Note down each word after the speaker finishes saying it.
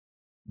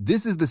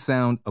This is the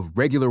sound of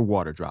regular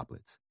water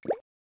droplets.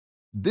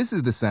 This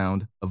is the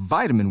sound of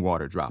vitamin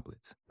water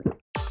droplets.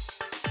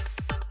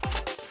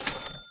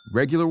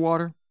 Regular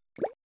water,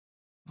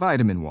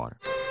 vitamin water.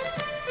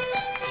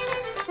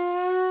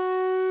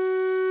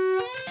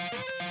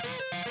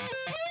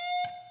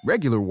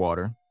 Regular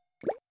water,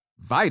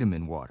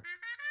 vitamin water.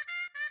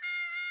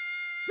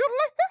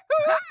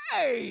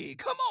 Hey,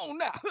 come on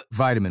now.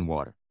 Vitamin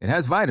water. It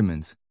has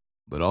vitamins,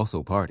 but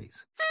also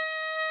parties.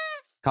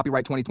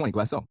 Copyright 2020,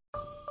 Glasso.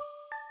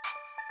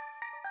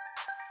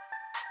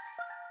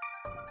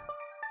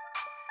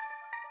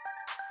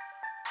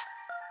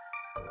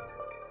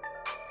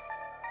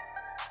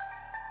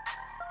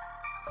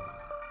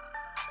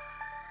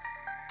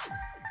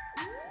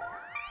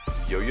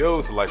 Yo,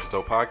 it's the Life is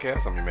Dope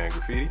podcast. I'm your man,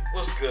 Graffiti.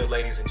 What's good,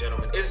 ladies and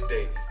gentlemen? It's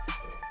Davey.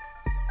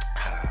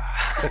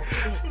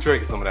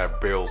 Drinking some of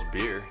that Barrel's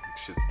beer.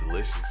 Shit's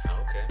delicious.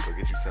 Okay. Go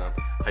get you some.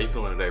 How you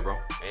feeling today, bro?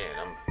 Man,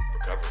 I'm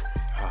recovering.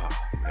 Oh,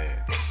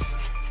 man.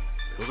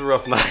 It was a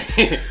rough night.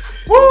 It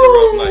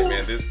was a rough night,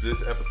 man.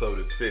 This episode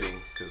is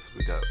fitting because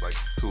we got like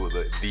two of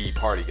the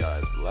party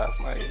guys. But last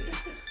night,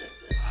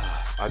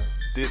 I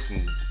did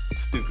some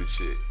stupid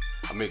shit.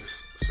 I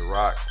mixed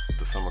Ciroc,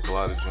 the Summer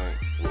Colada joint,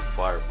 with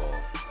Fireball.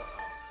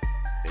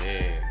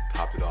 And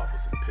topped it off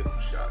with some pickle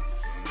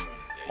shots.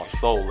 My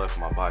soul left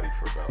my body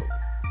for about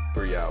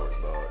 3 hours,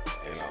 dog.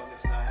 And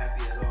it's not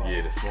happy at all.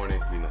 yeah, this morning,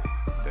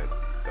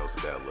 that was a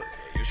bad look.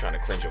 You was trying to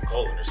cleanse your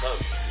colon or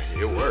something.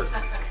 It worked.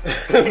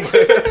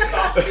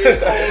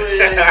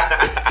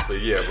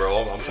 But yeah,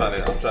 bro, I'm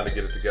trying to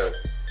get it together.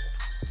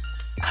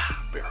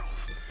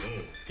 Barrels.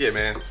 Yeah,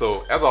 man.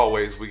 So as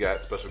always, we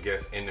got special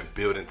guests in the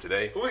building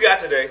today. Who we got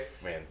today?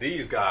 Man,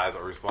 these guys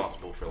are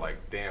responsible for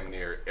like damn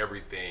near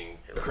everything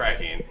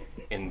cracking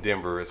in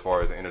Denver as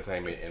far as the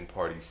entertainment and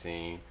party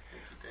scene.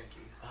 Thank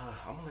you.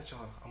 I'm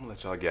gonna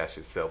let y'all gas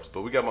yourselves.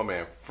 But we got my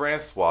man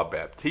Francois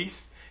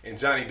Baptiste and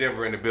Johnny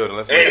Denver in the building.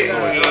 Let's make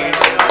some noise.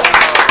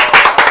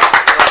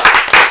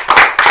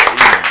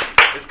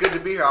 It's good to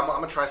be here. I'm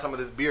gonna try some of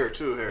this beer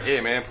too here.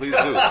 Yeah, man, please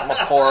do. I'm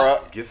gonna pour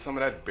up. Get some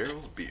of that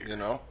Barrel's beer. You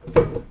know,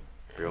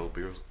 Barrel's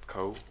beer's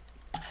cold.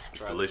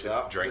 It's try delicious. this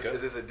out. Drink it.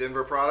 Is this a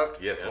Denver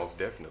product? Yes, most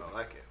definitely. I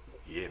like it.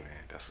 Yeah,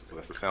 man, that's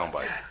a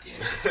soundbite.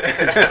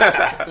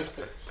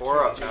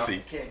 Pour up. Now.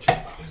 See.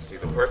 See,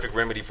 the perfect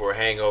remedy for a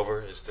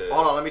hangover is to...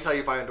 Hold on, let me tell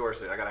you if I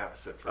endorse it. I gotta have a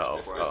sip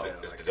first. Before I say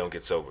is it. to don't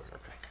get sober.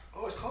 Okay.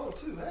 Oh, it's cold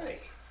too. Hey,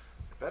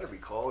 it better be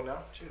cold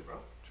now. Cheers, bro.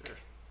 Cheers.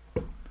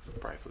 This is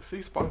priceless.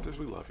 See, sponsors,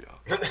 we love y'all.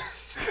 It's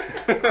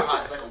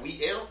like a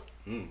wheat ale.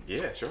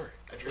 Yeah, sure.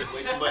 I drink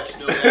way too much to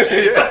know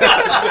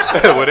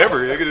that.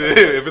 Whatever. If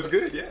it's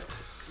good, yeah.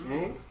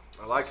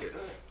 I like it.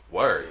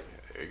 Word.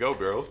 There you go,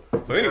 Barrels.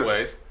 So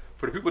anyways,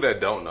 for the people that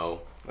don't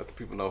know, let the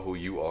people know who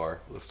you are.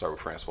 Let's start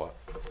with Francois.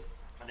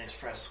 My name's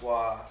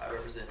Francois. I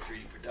represent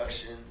 3D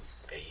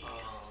Productions. Hey.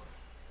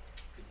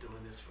 Been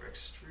doing this for an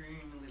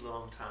extremely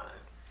long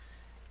time.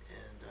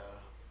 And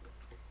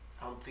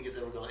I don't think it's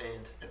ever going to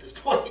end at this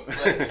point.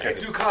 But I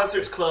do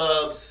concerts,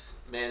 clubs,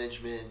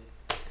 management.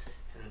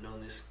 And I've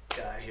known this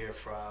guy here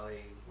for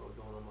probably, we're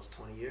going almost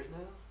 20 years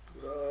now.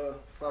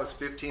 So I was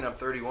 15. I'm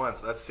 31,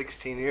 so that's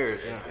 16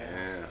 years. Yeah.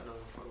 I've known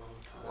him for a long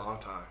time. Long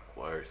time.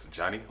 Word. So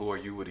Johnny, who are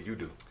you? What do you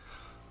do?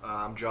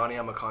 I'm Johnny.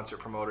 I'm a concert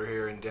promoter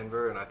here in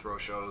Denver, and I throw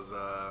shows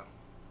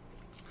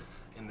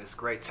in this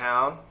great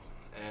town.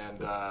 And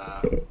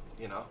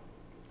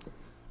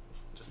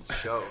just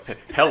shows.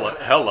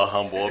 hella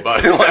humble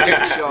about it. Like,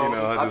 Shows.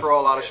 I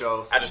throw a lot of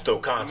shows. I just throw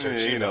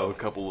concerts, you know, a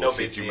couple no of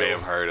big shit you deal. may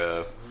have heard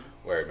of.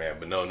 Word, man.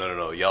 But no.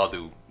 Y'all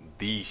do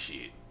the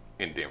shit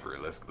in Denver.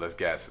 Let's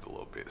gas it a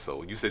little bit.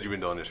 So you said you've been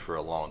doing this for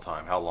a long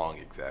time. How long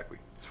exactly,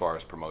 as far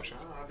as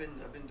promotions? I've been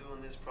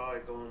doing this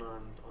probably going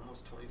on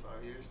almost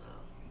 25 years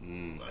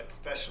now. Like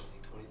professionally,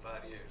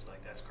 25 years.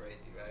 Like that's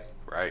crazy,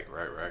 right?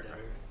 Right.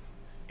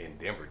 In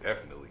Denver,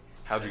 definitely.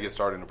 How'd you get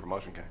started in the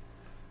promotion game?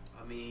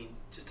 I mean,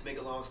 just to make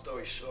a long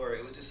story short,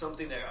 it was just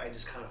something that I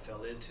just kind of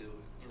fell into.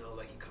 You know,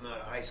 like you come out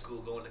of high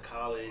school, go into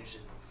college,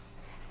 and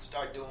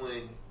start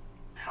doing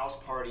house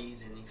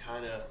parties, and you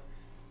kind of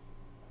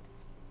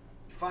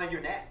find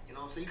your knack, you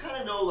know. So you kind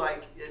of know,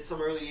 like at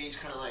some early age,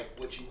 kind of like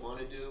what you want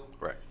to do.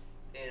 Right.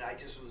 And I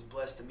just was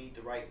blessed to meet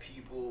the right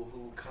people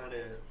who kind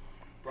of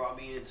brought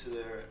me into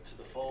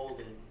the fold,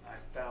 and I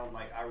found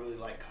like I really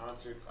like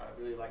concerts. I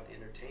really like the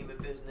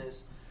entertainment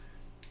business,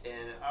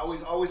 and I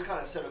always kind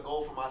of set a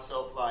goal for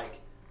myself, like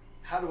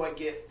how do I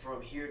get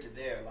from here to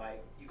there?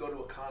 Like you go to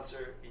a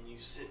concert and you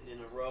sitting in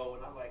a row,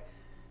 and I'm like,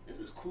 this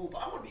is cool, but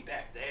I want to be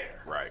back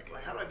there. Right.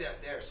 Like how do I be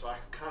back there? So I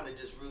kind of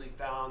just really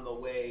found the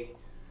way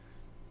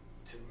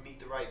to meet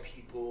the right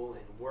people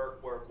and work,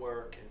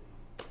 and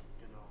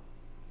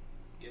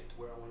get to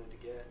where I wanted to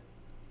get,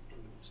 and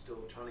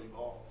still trying to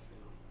evolve.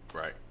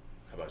 Right.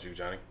 How about you,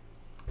 Johnny?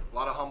 A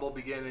lot of humble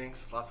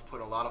beginnings. Lots of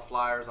putting a lot of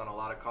flyers on a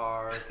lot of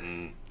cars.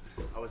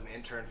 I was an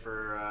intern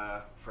for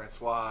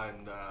Francois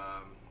and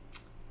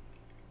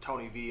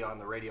Tony V on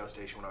the radio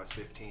station when I was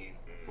 15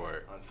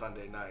 on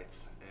Sunday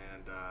nights.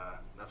 And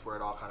that's where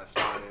it all kind of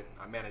started.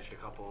 I managed a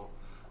couple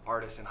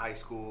artists in high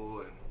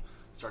school and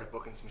started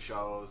booking some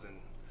shows, and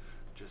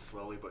just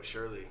slowly but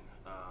surely,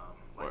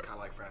 kind of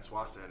like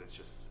Francois said, it's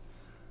just,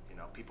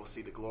 people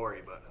see the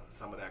glory, but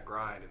some of that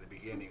grind in the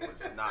beginning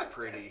was not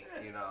pretty,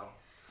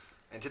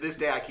 And to this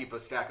day, I keep a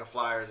stack of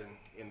flyers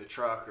in the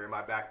truck or in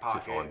my back pocket.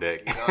 Just on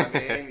deck. You know what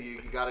I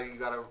mean? You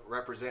gotta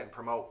represent and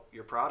promote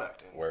your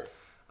product. And, Word.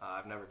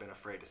 I've never been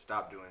afraid to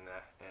stop doing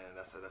that, and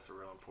that's a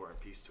real important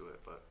piece to it.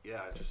 But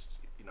yeah, I just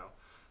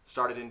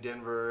started in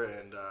Denver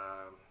and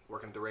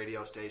working at the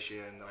radio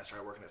station. Then I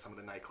started working at some of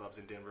the nightclubs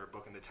in Denver,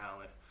 booking the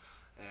talent.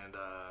 And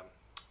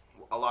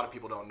a lot of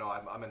people don't know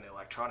I'm in the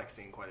electronic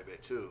scene quite a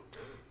bit too.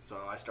 So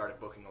I started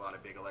booking a lot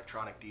of big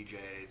electronic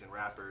DJs and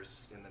rappers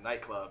in the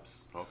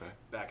nightclubs. Okay.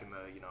 Back in the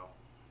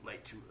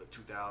late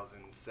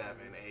 2007,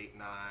 8,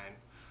 9,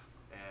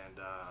 and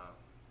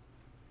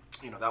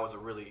that was a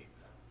really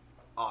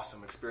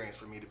awesome experience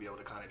for me to be able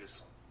to kind of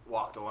just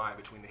walk the line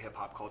between the hip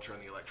hop culture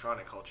and the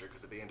electronic culture,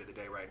 because at the end of the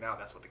day, right now,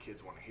 that's what the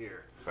kids want to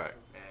hear. Right.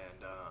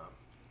 And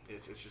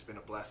it's just been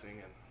a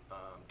blessing. And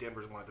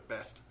Denver's one of the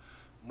best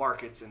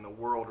markets in the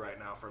world right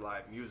now for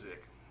live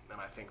music. And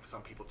I think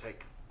some people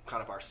take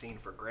kind of our scene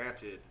for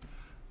granted.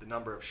 The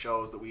number of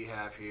shows that we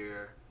have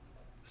here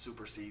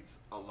supersedes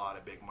a lot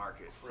of big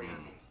markets.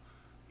 Crazy.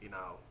 And,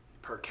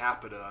 per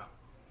capita,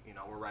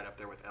 we're right up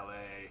there with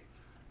LA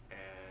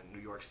and New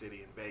York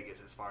City and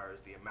Vegas as far as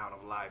the amount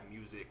of live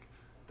music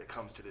that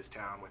comes to this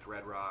town with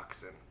Red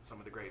Rocks and some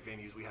of the great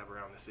venues we have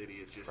around the city.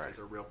 It's just Right. It's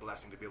a real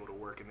blessing to be able to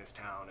work in this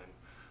town and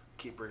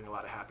keep bringing a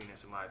lot of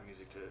happiness and live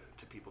music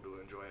to people to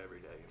enjoy every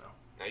day,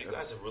 Now, you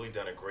guys have really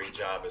done a great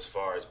job as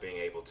far as being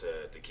able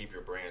to keep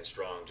your brand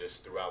strong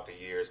just throughout the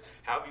years.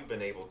 How have you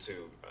been able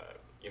to,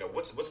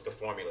 what's the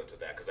formula to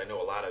that? Because I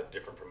know a lot of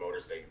different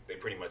promoters, they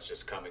pretty much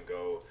just come and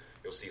go.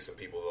 You'll see some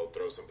people, they'll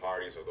throw some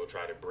parties, or they'll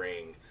try to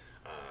bring,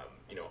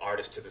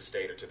 artists to the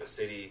state or to the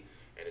city,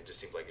 and it just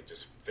seems like it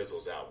just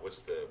fizzles out.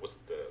 What's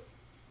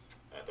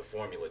the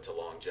formula to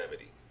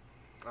longevity?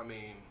 I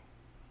mean,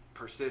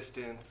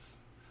 persistence,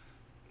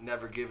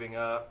 never giving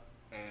up,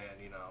 and,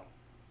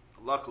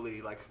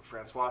 luckily, like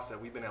Francois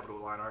said, we've been able to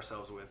align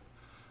ourselves with,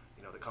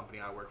 the company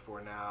I work for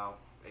now,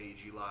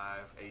 AEG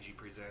Live, AEG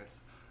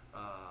Presents,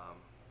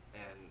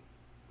 and,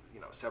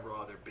 several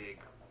other big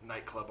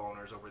nightclub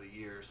owners over the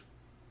years.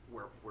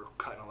 We're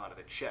cutting a lot of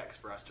the checks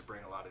for us to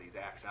bring a lot of these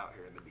acts out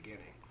here in the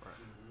beginning. Right.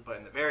 But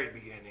in the very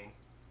beginning,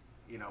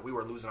 we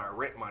were losing our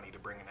rent money to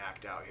bring an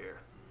act out here.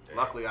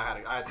 Luckily,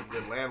 I had some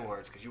good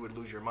landlords, because you would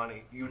lose your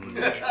money. You'd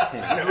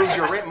lose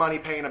your rent money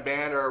paying a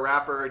band or a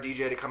rapper or a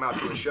DJ to come out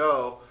to a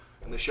show,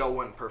 and the show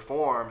wouldn't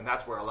perform. And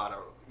that's where a lot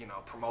of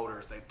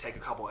promoters, they take a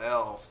couple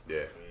L's.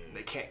 Yeah.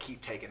 They can't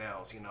keep taking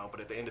L's,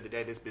 But at the end of the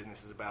day, this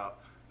business is about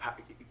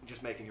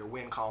just making your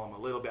win column a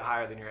little bit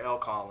higher than your L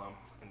column,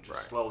 and just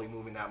Right. slowly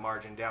moving that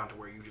margin down to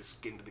where you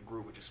just get into the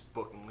groove of just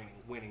booking,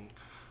 winning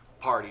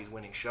parties,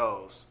 winning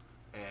shows.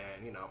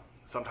 And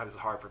sometimes it's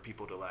hard for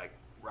people to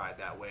ride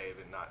that wave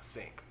and not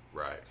sink.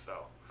 Right.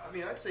 So I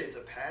mean, I'd say it's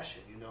a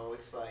passion.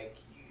 It's like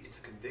it's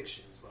a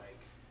conviction. It's like,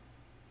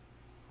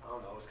 I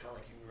don't know. It's kind of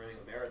like you running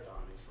a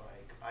marathon. It's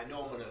like, I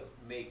know I'm gonna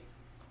make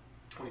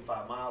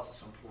 25 miles at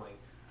some point.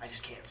 I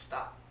just can't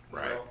stop. You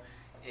Right. know?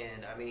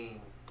 And I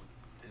mean,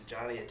 as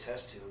Johnny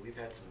attests to, we've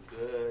had some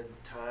good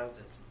times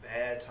and some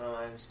bad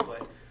times,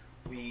 but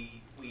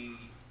we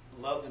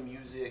love the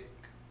music.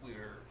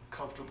 We're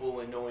comfortable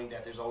in knowing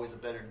that there's always a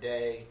better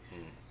day,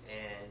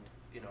 and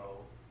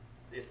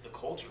it's the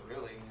culture,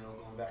 really.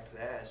 Going back to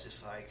that, it's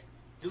just like,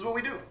 this is what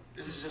we do.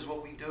 This is just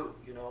what we do,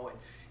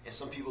 and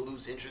some people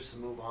lose interest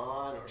and move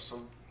on, or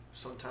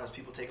sometimes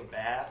people take a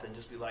bath and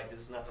just be like, this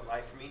is not the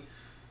life for me.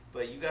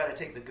 But you got to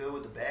take the good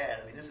with the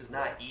bad. I mean, this is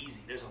not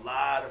easy. There's a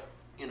lot of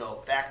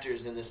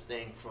factors in this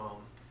thing, from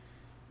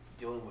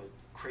dealing with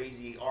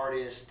crazy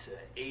artists to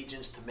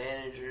agents to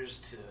managers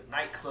to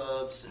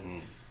nightclubs,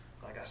 and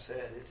like I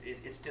said,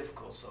 it's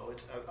difficult. So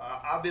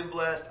I've been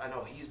blessed. I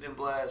know he's been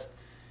blessed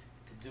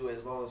to do it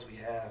as long as we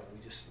have, and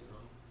we just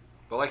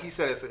But like he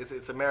said,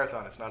 it's a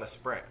marathon. It's not a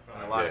sprint.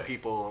 And a lot Yeah. of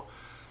people,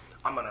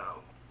 I'm gonna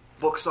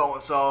book so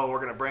and so, and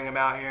we're gonna bring him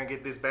out here and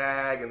get this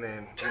bag, and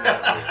then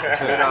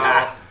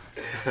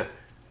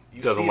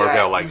you Doesn't see work that,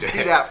 out like you that.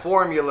 see that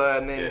formula,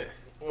 and then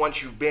Yeah.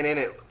 once you've been in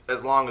it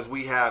as long as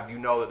we have,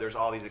 that there's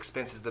all these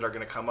expenses that are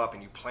gonna come up,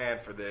 and you plan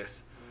for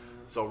this.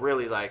 So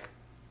really,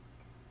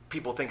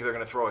 people think they're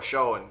gonna throw a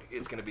show and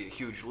it's gonna be a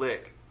huge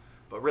lick.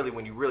 But really,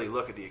 when you really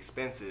look at the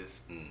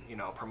expenses,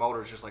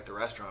 promoters, just like the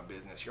restaurant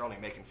business, you're only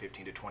making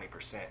 15 to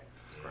 20%,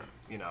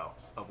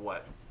 of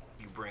what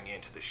you bring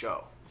into the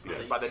show.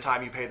 Because by the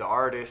time you pay the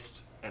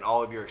artist and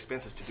all of your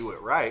expenses to do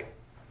it right,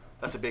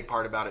 that's a big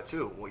part about it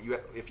too.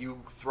 If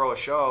you throw a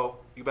show,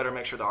 you better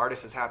make sure the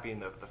artist is happy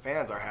and the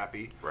fans are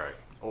happy. Right.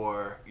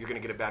 Or you're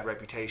going to get a bad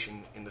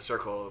reputation in the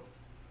circle of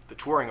the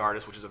touring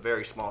artist, which is a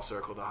very small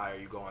circle the higher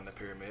you go on the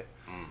pyramid.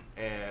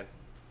 And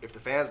if the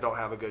fans don't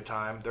have a good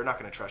time, they're not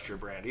going to trust your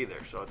brand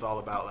either. So it's all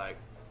about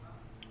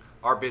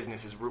our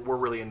business is, we're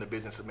really in the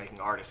business of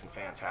making artists and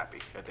fans happy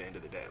at the end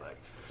of the day.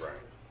 Right.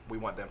 We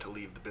want them to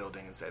leave the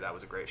building and say that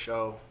was a great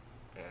show,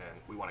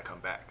 and we want to come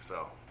back.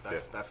 So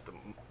that's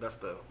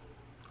the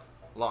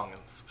long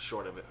and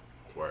short of it.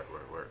 Word.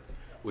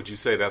 Would you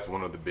say that's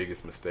one of the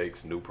biggest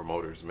mistakes new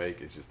promoters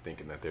make, is just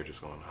thinking that they're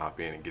just going to hop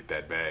in and get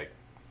that bag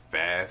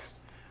fast?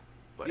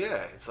 Like,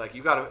 yeah, it's like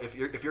you gotta, if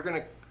you're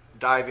gonna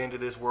dive into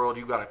this world,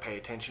 you gotta pay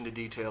attention to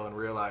detail and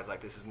realize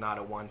like this is not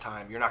a one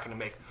time. You're not gonna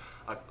make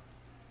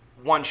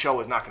one show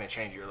is not gonna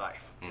change your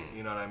life.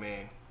 You know what I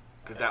mean?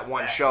 Because that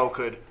one show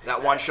could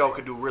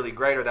do really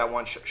great, or that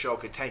one show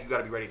could tank. You got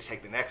to be ready to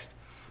take the next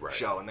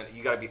show, and then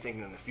you got to be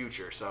thinking in the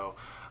future. So,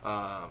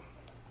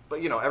 but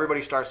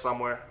everybody starts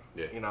somewhere.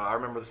 Yeah. I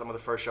remember some of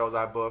the first shows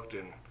I booked,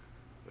 and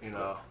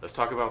let's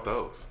talk about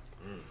those.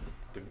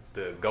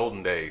 The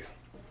golden days.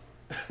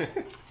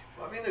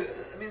 Well,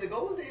 I mean, the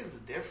golden days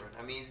is different.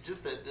 I mean,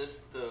 just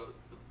the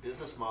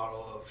business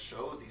model of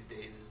shows these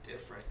days is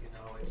different.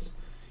 It's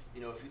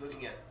if you're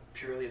looking at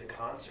purely the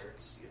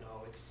concerts,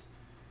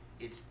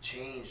 it's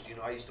changed.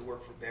 I used to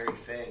work for Barry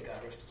Fay,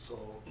 God rest his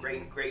soul.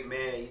 Great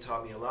man. He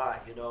taught me a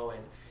lot,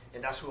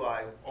 and that's who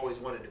I always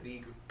wanted to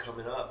be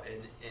coming up.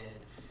 And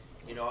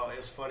it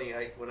was funny.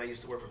 When I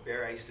used to work for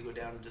Barry, I used to go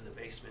down into the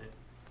basement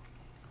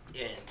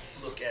and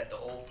look at the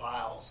old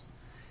files,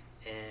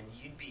 and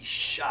you'd be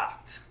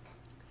shocked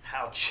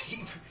how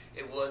cheap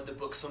it was to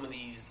book some of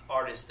these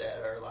artists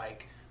that are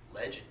like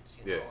legends.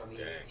 Yeah. I mean,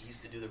 he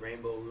used to do the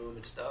Rainbow Room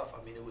and stuff.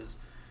 I mean, it was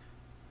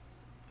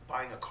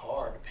buying a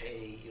car to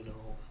pay,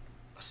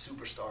 a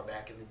superstar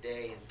back in the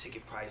day, and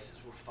ticket prices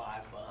were $5,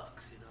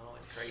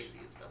 and crazy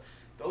and stuff.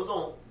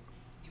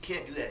 You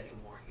can't do that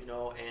anymore,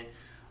 and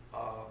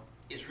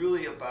it's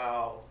really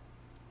about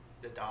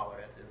the dollar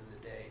at the end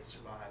of the day and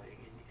surviving.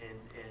 And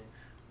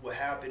what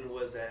happened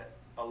was that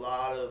a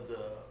lot of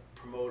the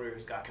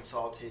promoters got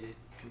consolidated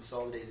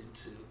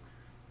into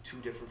two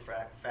different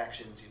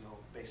factions,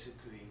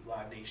 basically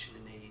Live Nation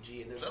and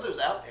AEG, and there's others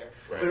out there.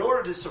 Right. But in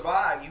order to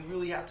survive, you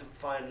really have to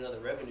find another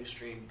revenue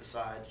stream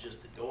besides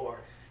just the door,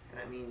 and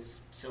that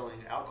means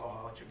selling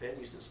alcohol at your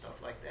venues and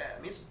stuff like that.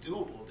 I mean, it's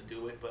doable to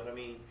do it, but I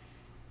mean,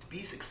 to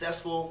be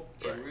successful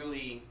and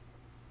really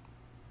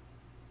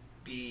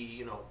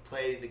be,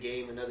 play the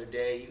game another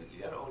day,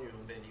 you got to own your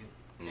own venue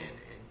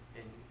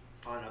and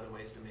find other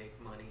ways to make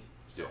money.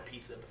 Sell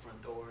pizza at the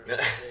front door,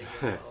 or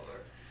something,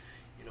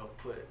 or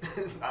put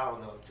I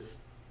don't know, just.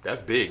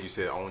 That's big. You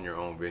said own your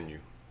own venue.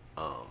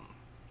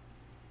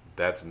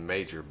 That's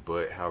major,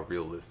 but how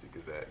realistic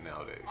is that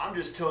nowadays? I'm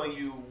just telling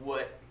you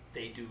what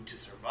they do to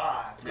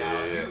survive.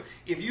 Now,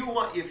 if you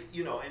want,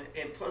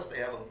 and plus they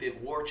have a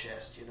big war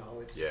chest.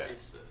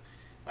 It's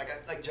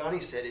like Johnny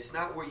said, it's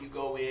not where you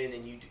go in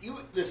and you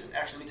listen.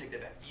 Actually, let me take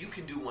that back. You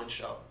can do one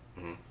show,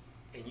 and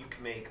you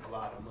can make a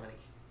lot of money.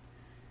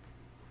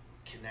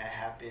 Can that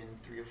happen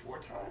 3 or 4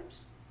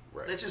 times?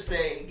 Right. Let's just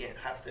say, again,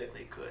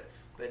 hypothetically it could.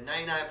 But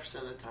 99%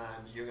 of the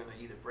times, you're going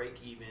to either break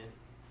even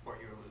or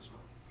you're going to lose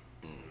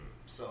money.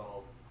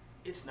 So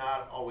it's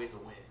not always a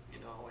win,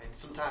 And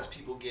sometimes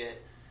people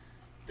get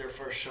their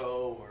first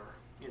show or,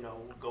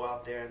 go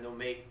out there and they'll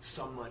make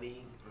some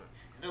money.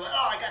 And they're like,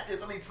 oh, I got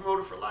this. Let me promote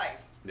it for life.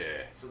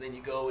 Yeah. So then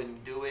you go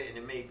and do it, and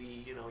it may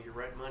be, your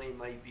rent money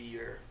might be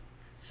your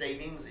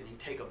savings, and you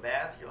take a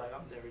bath, you're like,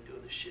 I'm never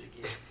doing this shit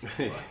again.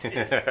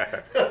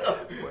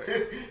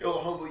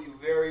 It'll humble you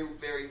very,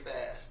 very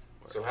fast.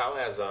 So how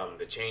has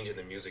the change in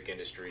the music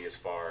industry as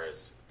far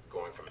as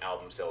going from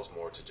album sales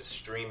more to just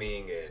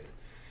streaming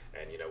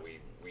and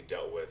we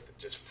dealt with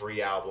just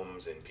free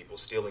albums and people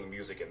stealing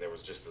music, and there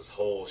was just this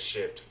whole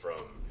shift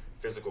from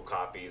physical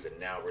copies, and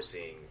now we're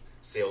seeing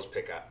sales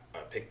pick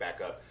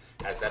back up.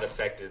 Has that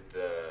affected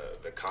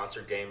the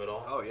concert game at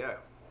all? Oh yeah.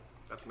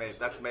 That's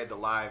made the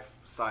live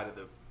side of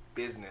the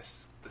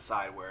business the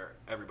side where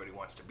everybody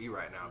wants to be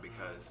right now,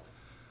 because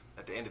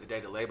at the end of the day,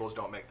 the labels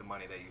don't make the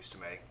money they used to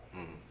make,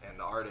 and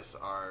the artists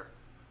are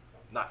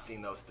not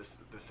seeing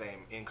the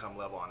same income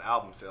level on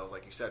album sales,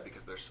 like you said,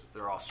 because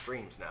they're all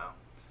streams now.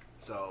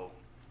 So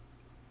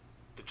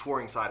the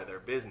touring side of their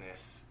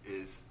business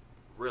is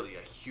really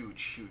a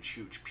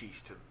huge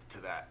piece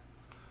to that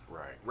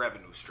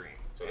revenue stream.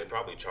 So they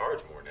probably charge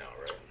more now,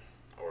 right?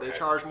 Or they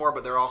charge more,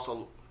 but they're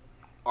also,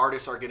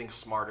 artists are getting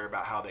smarter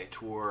about how they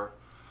tour,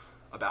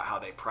 about how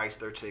they price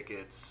their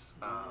tickets,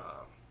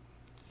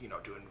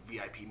 doing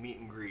VIP meet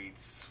and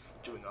greets,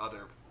 doing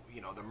other,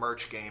 the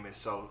merch game is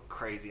so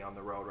crazy on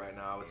the road right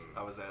now.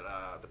 I was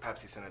at the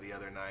Pepsi Center the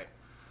other night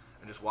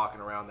and just walking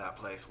around that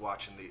place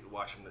watching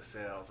the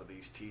sales of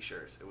these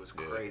T-shirts. It was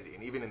crazy.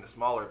 And even in the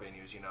smaller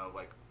venues,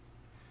 like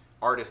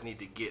artists need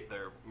to get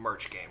their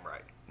merch game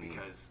right,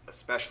 because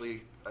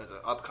especially as an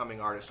upcoming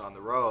artist on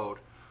the road,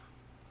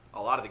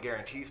 a lot of the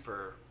guarantees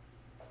for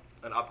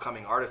an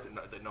upcoming artist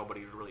that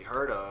nobody's really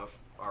heard of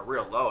are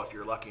real low. If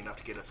you're lucky enough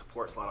to get a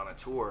support slot on a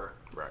tour,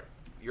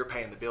 you're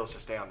paying the bills to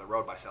stay on the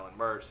road by selling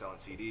merch, selling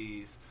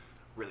CDs,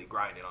 really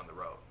grinding on the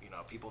road.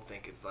 People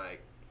think it's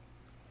like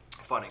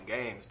fun and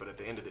games, but at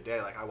the end of the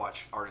day, like I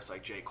watch artists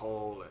like J.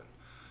 Cole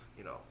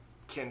and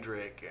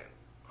Kendrick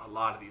and a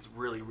lot of these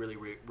really, really,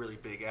 really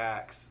big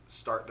acts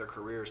start their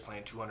careers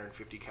playing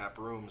 250 cap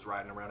rooms,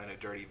 riding around in a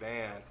dirty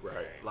van,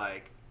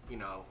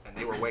 and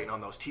they were waiting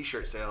on those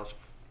T-shirt sales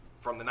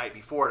from the night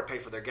before to pay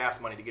for their gas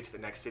money to get to the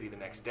next city the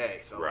next day.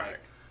 So Right. like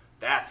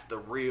that's the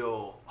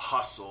real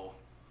hustle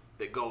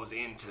that goes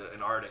into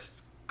an artist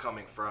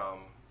coming from,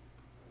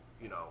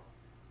 you know,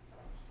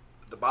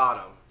 the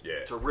bottom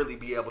Yeah. to really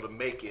be able to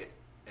make it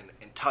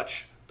and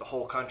touch the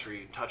whole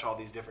country, touch all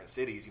these different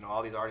cities. You know,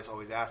 all these artists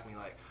always ask me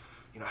like,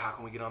 you know, how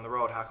can we get on the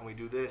road? How can we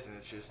do this? And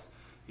it's just,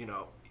 you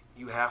know,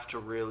 you have to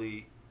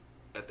really,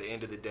 at the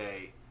end of the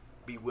day,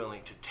 be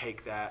willing to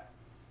take that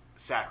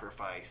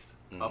sacrifice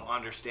of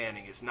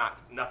understanding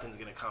nothing's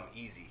going to come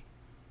easy.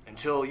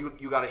 Until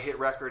you got a hit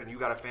record and you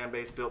got a fan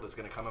base built that's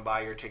going to come and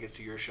buy your tickets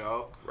to your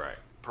show, Right.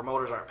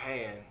 promoters aren't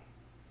paying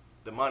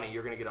the money.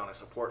 You're going to get on a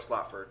support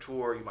slot for a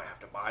tour. You might have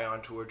to buy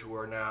on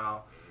tour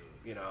now,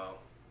 you know,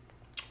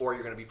 or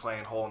you're going to be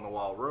playing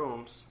hole-in-the-wall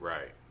rooms.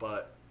 Right.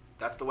 But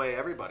that's the way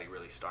everybody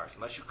really starts.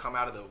 Unless you come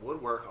out of the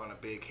woodwork on a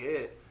big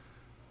hit,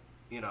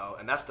 you know,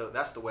 and that's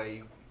the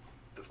way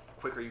the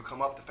quicker you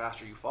come up, the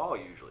faster you fall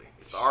usually.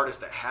 It's the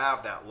artists that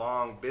have that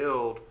long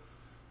build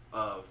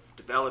of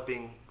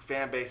developing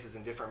fan bases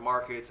in different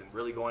markets and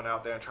really going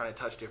out there and trying to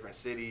touch different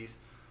cities.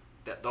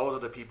 That those are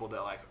the people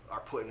that like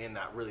are putting in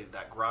that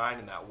grind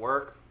and that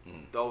work.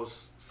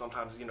 Those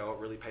sometimes, you know, it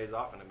really pays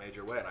off in a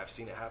major way, and I've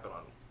seen it happen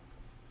on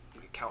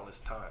countless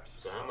times.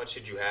 So how much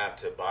should you have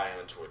to buy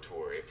onto a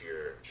tour if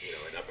you're, you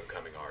know, an up and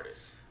coming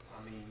artist?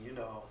 I mean, you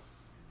know,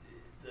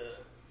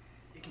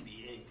 it can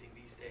be anything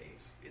these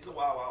days. It's a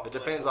wild It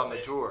depends on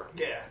the tour.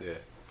 Yeah. Yeah.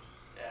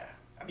 Yeah.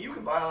 I mean, you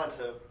can buy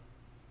onto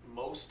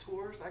most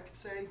tours, I could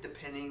say,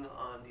 depending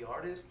on the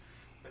artist.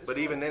 But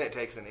even then, it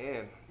takes an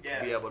in Yeah.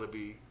 to be able to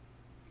be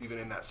even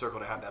in that circle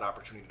to have that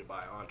opportunity to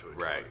buy onto it.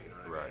 Right. You know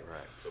what I mean?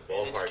 Right. So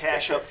it's ballpark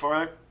cash figure. up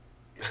front.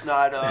 It's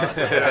not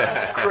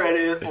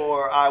credit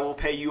or I will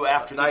pay you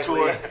after the Nightly.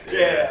 tour.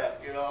 Yeah,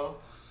 you know.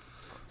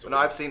 So No,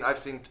 I've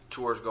seen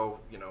tours go.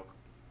 You know,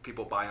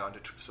 people buy onto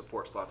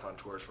support slots on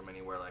tours from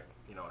anywhere like,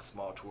 you know, a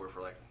small tour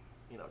for like,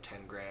 you know,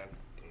 $10,000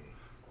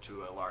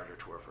 to a larger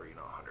tour for, you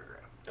know,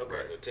 $100,000.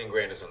 Okay, so 10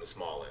 grand is on the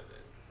small end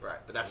then. Right,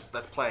 but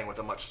that's playing with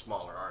a much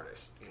smaller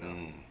artist. You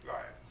know.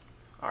 Right.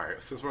 All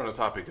right, since we're on the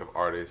topic of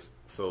artists,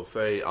 so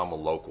say I'm a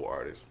local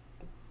artist.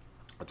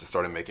 I just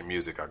started making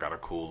music. I got a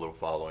cool little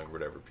following,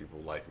 whatever. People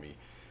like me.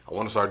 I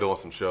want to start doing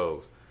some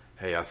shows.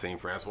 Hey, I seen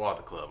Francois at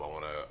the club. I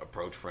want to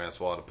approach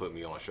Francois to put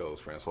me on shows.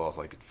 Francois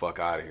like, "Get the fuck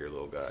out of here,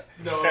 little guy."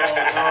 No,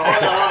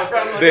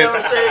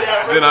 never say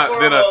that.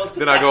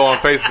 Then I go on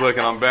Facebook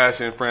and I'm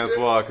bashing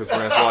Francois because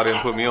Francois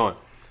didn't put me on.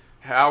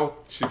 How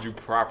should you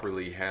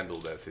properly handle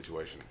that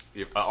situation?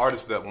 If an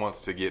artist that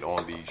wants to get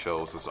on these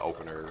shows as an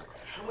opener,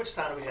 How much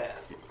time do we have?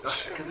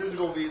 Because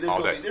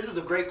this is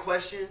a great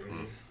question,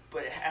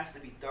 but it has to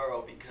be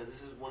thorough because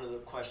this is one of the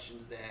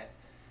questions that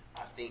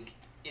I think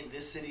in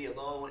this city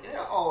alone, and in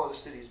all other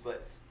cities,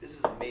 but this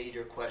is a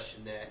major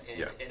question that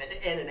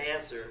and an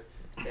answer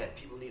that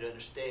people need to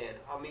understand.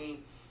 I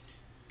mean,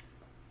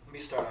 let me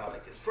start out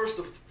like this. First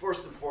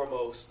and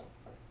foremost,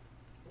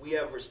 we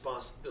have a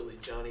responsibility.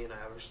 Johnny and I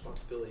have a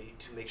responsibility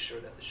to make sure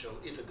that the show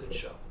is a good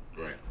show.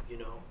 Right. You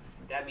know,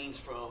 that means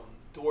from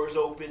doors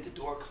open to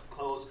door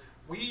closed.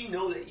 We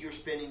know that you're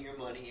spending your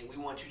money, and we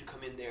want you to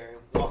come in there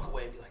and walk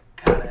away and be like,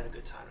 God, I had a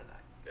good time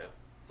tonight. Yeah.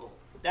 Boom.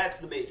 That's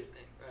the major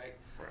thing, right?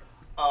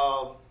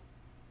 Right.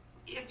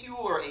 If you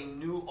are a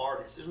new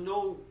artist, there's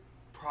no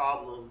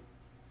problem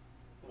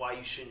why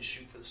you shouldn't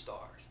shoot for the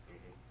stars.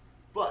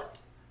 But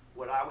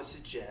what I would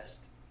suggest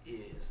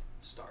is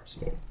start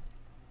small.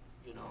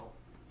 You know,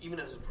 even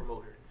as a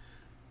promoter.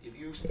 If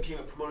you became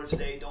a promoter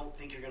today, don't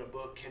think you're going to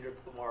book Kendrick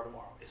Lamar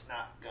tomorrow. It's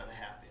not going to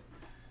happen.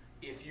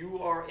 If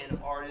you are an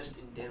artist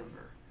in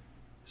Denver,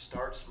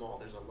 start small.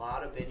 There's a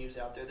lot of venues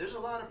out there. There's a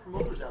lot of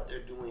promoters out there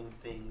doing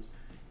things.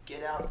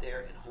 Get out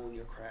there and hone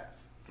your craft.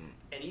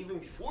 And even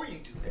before you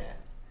do that,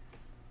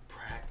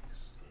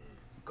 practice.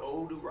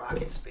 Go to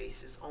Rocket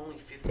Space. It's only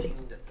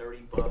 $15 to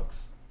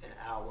 $30 an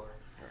hour.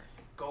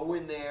 Go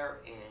in there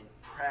and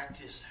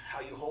practice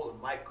how you hold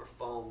a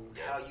microphone,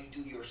 how you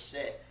do your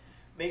set.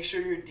 Make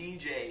sure your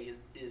DJ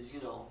is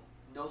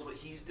knows what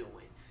he's doing.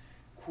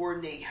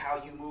 Coordinate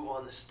how you move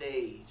on the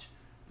stage.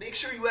 Make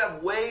sure you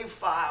have WAV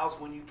files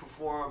when you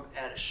perform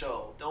at a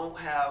show. Don't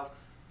have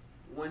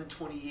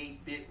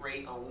 128 bit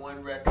rate on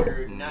one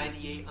record,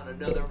 98 on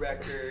another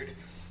record,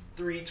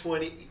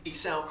 320. You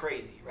sound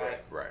crazy,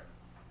 right? Right.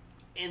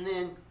 And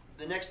then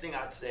the next thing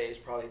I'd say is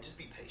probably just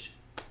be patient.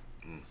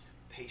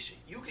 Patient.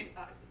 You can.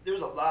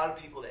 There's a lot of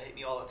people that hit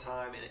me all the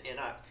time, and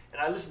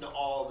I listen to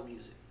all the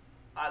music.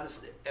 I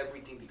listen to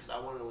everything because I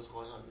want to know what's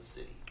going on in the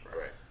city.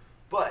 Right.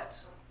 But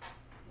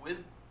with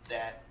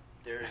that,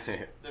 there's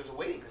a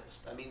waiting list.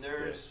 I mean,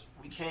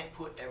 we can't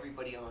put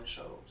everybody on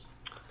shows.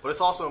 But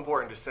it's also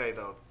important to say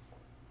though,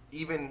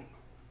 even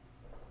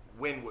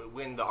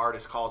when the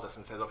artist calls us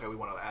and says, okay, we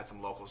want to add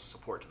some local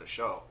support to the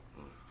show,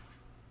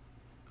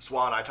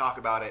 Swan and I talk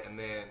about it, and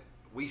then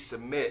we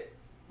submit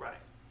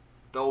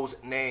those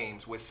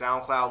names with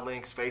SoundCloud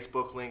links,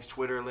 Facebook links,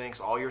 Twitter links,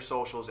 all your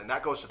socials, and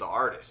that goes to the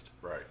artist.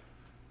 Right.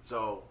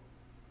 So,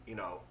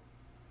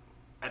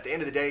 at the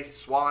end of the day,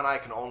 Swan and I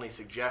can only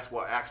suggest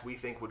what acts we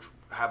think would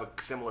have a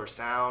similar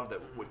sound that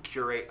would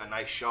curate a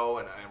nice show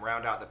and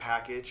round out the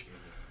package.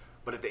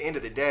 But at the end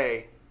of the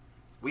day,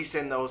 we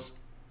send those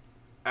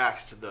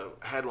acts to the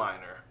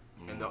headliner,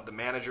 and the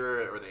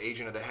manager or the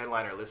agent of the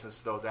headliner listens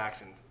to those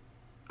acts and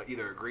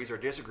either agrees or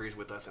disagrees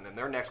with us, and then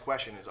their next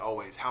question is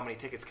always, how many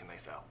tickets can they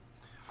sell?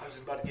 I was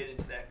just about to get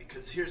into that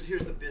because here's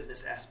the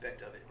business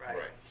aspect of it, right?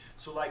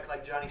 So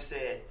like Johnny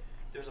said,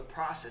 there's a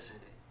process in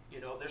it.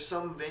 You know, there's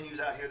some venues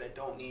out here that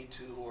don't need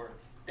to, or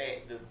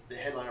the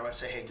headliner might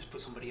say, hey, just put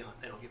somebody on.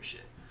 They don't give a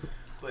shit.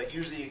 But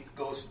usually it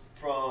goes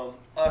from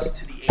us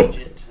to the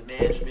agent to the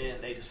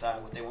management. They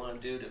decide what they want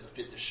to do. Does it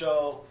fit the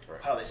show?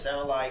 How they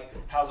sound like?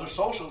 How's their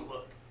socials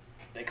look?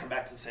 They come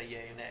back and say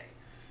yay or nay.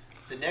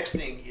 The next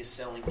thing is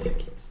selling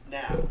tickets.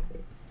 Now,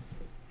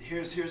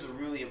 here's a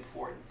really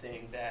important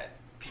thing that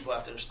people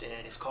have to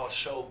understand. It's called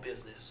show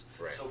business.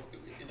 So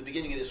in the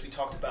beginning of this, we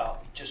talked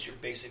about just your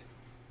basic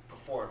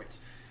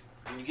performance.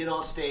 When you get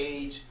on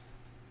stage,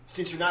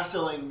 since you're not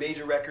selling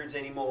major records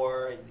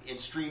anymore and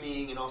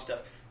streaming and all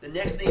stuff, the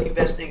next thing, the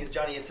best thing, as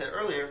Johnny had said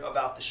earlier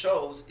about the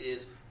shows,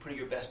 is putting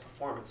your best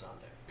performance on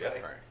there.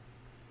 Right?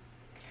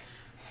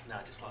 Now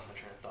I just lost my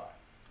train of thought.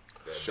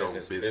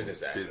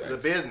 Business aspect. The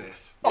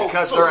business.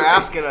 Because they're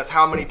asking us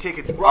how many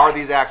tickets are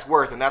these acts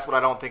worth, and that's what I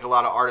don't think a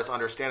lot of artists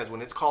understand is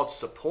when it's called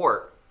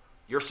support,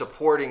 you're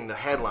supporting the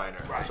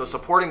headliner. So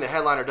supporting the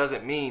headliner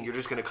doesn't mean you're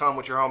just going to come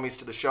with your homies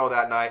to the show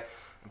that night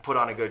and put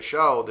on a good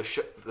show.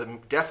 The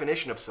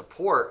definition of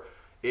support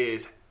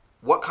is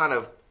what kind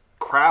of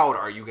crowd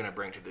are you going to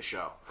bring to the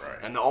show?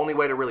 And the only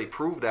way to really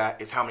prove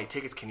that is how many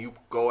tickets can you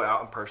go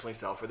out and personally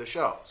sell for the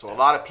show. So a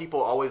lot of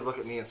people always look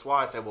at me and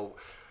Swan and say, well,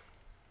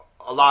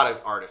 a lot of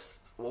artists,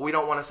 well, we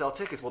don't want to sell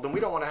tickets. Well, then we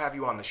don't want to have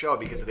you on the show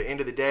because at the end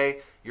of the day,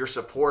 you're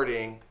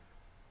supporting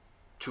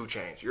 2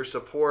 Chainz. You're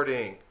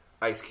supporting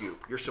Ice Cube.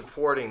 You're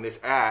supporting this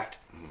act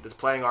that's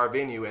playing our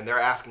venue, and they're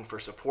asking for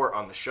support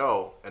on the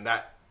show, and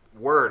that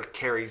word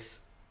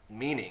carries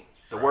meaning.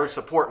 The word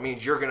support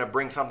means you're going to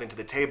bring something to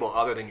the table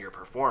other than your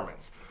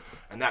performance,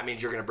 and that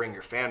means you're going to bring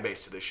your fan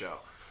base to the show.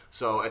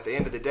 So at the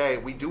end of the day,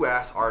 we do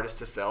ask artists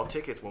to sell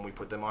tickets when we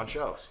put them on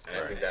shows.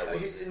 And I think that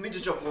was... Let me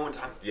just jump one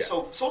time. Yeah.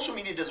 So social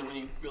media doesn't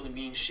really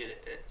mean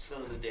shit at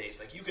some of the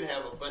days. Like you can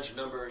have a bunch of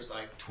numbers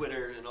like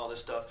Twitter and all this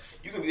stuff.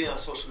 You can be on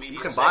social media.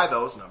 You can buy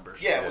those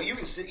numbers. Yeah, well, you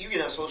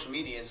can on social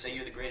media and say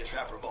you're the greatest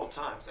rapper of all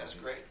time. That's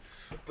great.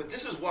 But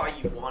this is why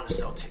you want to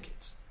sell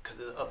tickets because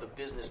of the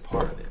business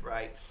part of it,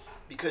 right?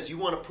 Because you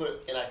want to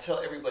put, and I tell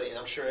everybody, and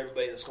I'm sure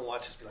everybody that's going to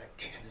watch this be like,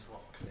 damn, this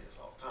motherfucker say this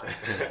all the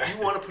time.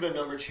 You want to put a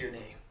number to your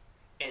name.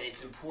 And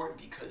it's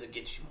important because it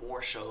gets you more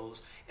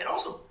shows and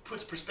also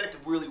puts perspective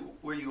really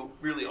where you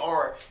really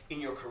are in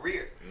your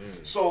career.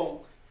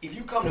 So if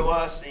you come to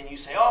us and you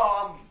say,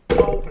 oh, I'm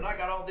dope and I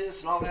got all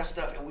this and all that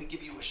stuff, and we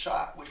give you a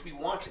shot, which we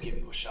want to give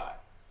you a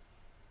shot,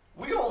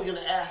 we're only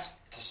going to ask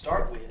to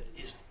start with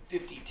is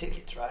 50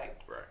 tickets, right?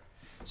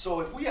 So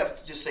if we have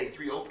to just say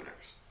 3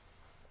 openers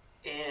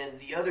and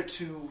the other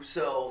 2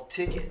 sell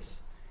tickets,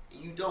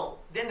 and you don't,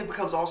 then it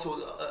becomes also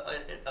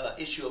an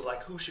issue of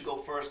like who should go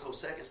first, go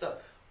second, stuff.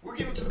 We're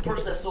giving to the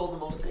person that sold the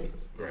most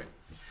tickets.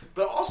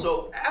 But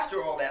also,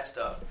 after all that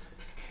stuff,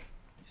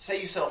 say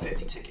you sell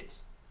 50 tickets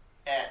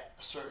at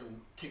a certain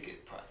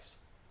ticket price,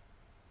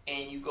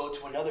 and you go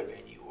to another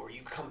venue or you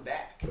come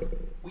back,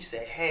 we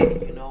say,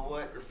 hey, you know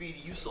what,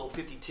 Graffiti, you sold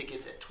 50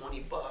 tickets at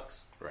 $20.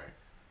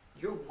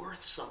 You're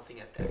worth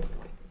something at that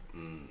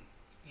point.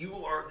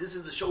 This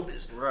is the show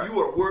business. You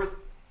are worth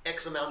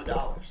X amount of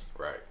dollars.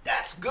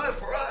 That's good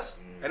for us.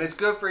 And it's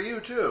good for you,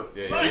 too.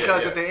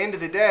 Because at the end of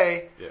the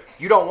day,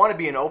 you don't want to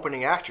be an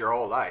opening act your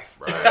whole life.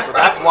 So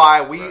that's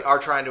why we are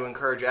trying to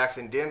encourage acts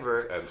in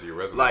Denver. Add to your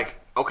resume. Like,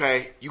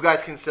 okay, you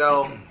guys can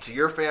sell to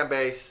your fan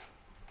base.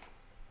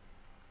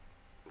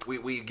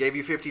 We gave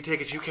you 50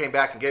 tickets. You came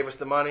back and gave us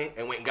the money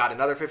and went and got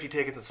another 50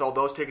 tickets and sold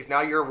those tickets.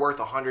 Now you're worth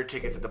 100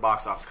 tickets at the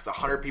box office because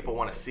 100 people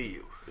want to see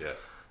you.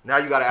 Now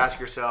you got to ask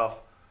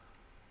yourself,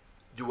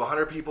 do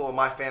 100 people of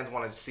my fans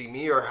want to see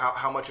me, or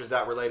how much is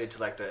that related to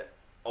like the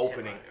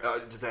opening,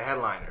 to the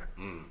headliner?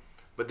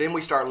 But then we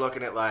start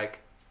looking at like,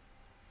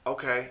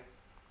 okay,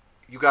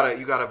 you got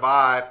a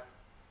vibe.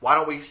 Why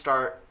don't we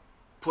start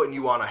putting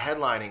you on a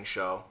headlining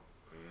show?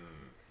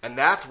 And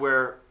that's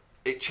where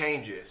it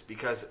changes,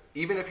 because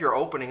even if you're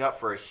opening up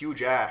for a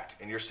huge act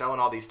and you're selling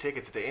all these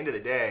tickets, at the end of the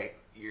day,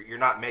 you're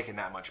not making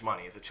that much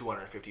money. It's a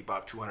 $250,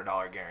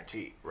 $200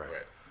 guarantee.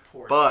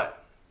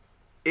 But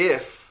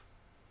if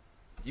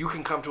you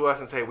can come to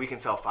us and say we can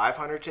sell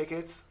 500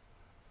 tickets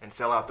and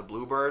sell out the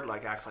Bluebird,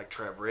 like acts like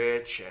Trev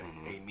Rich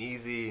and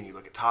A-Meezy, and you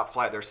look at Top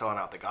Flight, they're selling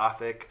out the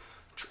Gothic.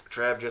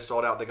 Trev just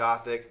sold out the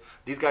Gothic.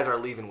 These guys are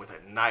leaving with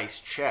a nice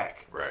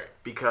check.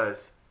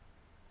 Because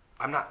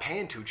I'm not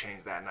paying 2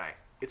 Chainz that night.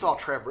 It's all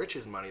Trev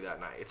Rich's money that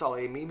night. It's all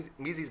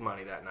A-Meezy's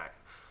money that night.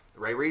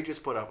 Ray Reed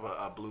just put up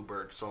a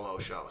Bluebird solo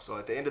show. So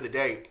at the end of the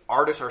day,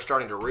 artists are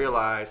starting to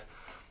realize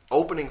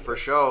opening for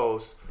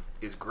shows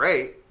is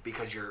great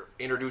because you're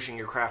introducing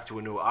your craft to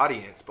a new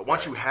audience. But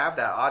once you have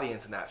that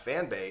audience and that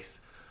fan base,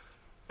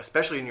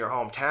 especially in your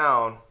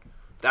hometown,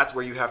 that's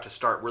where you have to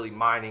start really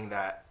mining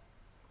that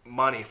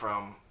money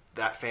from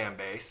that fan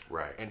base,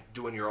 right, and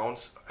doing your own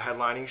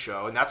headlining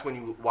show, and that's when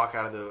you walk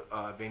out of the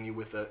venue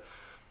with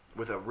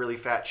a really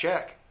fat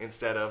check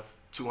instead of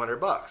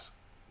 $200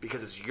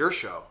 because it's your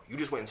show. You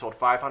just went and sold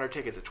 500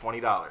 tickets at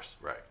 $20.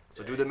 Right.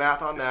 So do the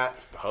math on that.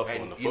 It's the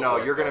hustle and the you know,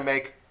 footwork, you're going to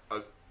make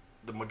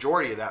the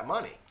majority of that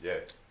money. Yeah.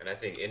 And I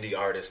think indie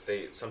artists,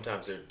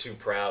 sometimes they're too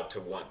proud to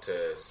want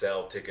to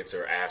sell tickets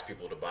or ask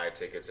people to buy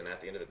tickets. And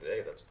at the end of the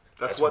day,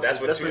 that's what the name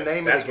of the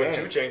game. That's what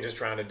 2 Chainz is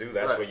trying to do.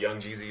 That's what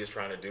Young Jeezy is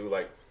trying to do.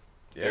 Like,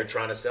 they're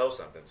trying to sell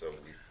something. So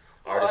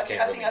artists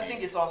can't really I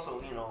think it's also,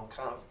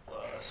 kind of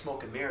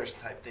smoke and mirrors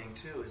type thing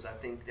too. Is I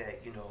think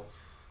that,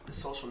 the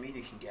social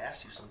media can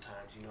gas you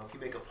sometimes. If you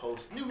make a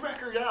post, new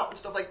record out and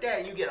stuff like that,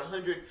 and you get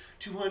 100,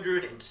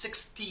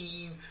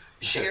 260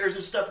 shares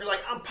and stuff, you're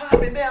like, I'm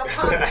popping, man, I'm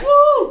popping,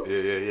 woo!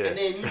 Yeah. And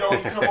then,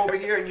 you come over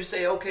here and you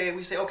say, okay,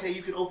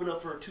 you can open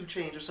up for 2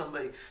 Chainz or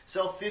somebody,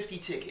 sell 50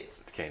 tickets.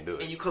 Can't do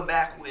it. And you come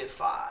back with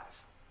 5.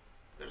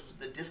 There's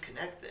the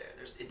disconnect there.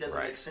 It doesn't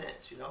make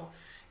sense,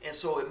 And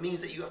so it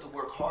means that you have to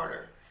work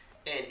harder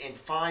and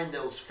find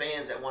those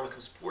fans that want to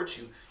come support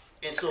you.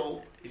 And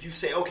so if you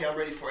say, okay, I'm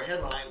ready for a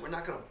headline, we're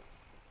not going to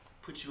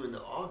put you in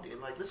the Ogden.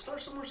 Like, let's start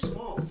somewhere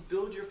small. Let's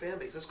build your fan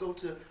base. Let's go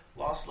to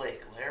Lost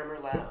Lake, Larimer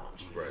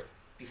Lounge. Right.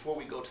 Before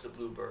we go to the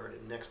Bluebird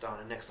and next on.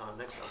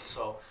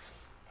 So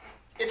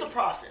it's a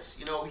process.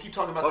 We keep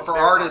talking about this.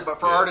 But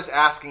for artists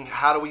asking,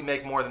 how do we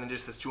make more than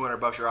just this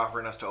 $200 you're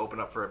offering us to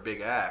open up for a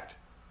big act?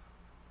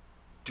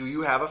 Do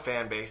you have a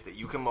fan base that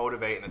you can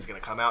motivate and that's going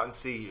to come out and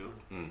see you?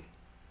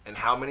 And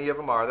how many of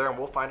them are there? And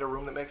we'll find a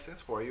room that makes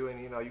sense for you.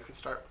 And, you can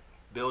start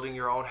building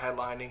your own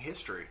headlining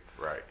history.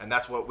 Right. And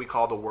that's what we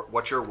call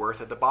what you're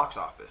worth at the box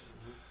office.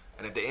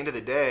 And at the end of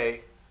the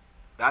day,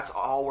 that's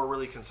all we're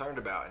really concerned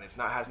about. And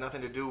has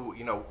nothing to do,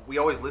 we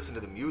always listen to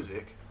the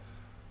music,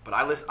 but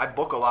I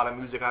book a lot of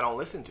music I don't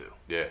listen to.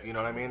 Yeah. You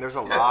know what I mean? There's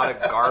a lot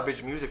of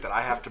garbage music that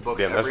I have to book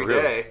every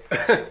real. day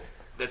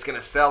that's going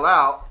to sell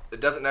out. It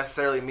doesn't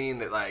necessarily mean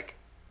that, like,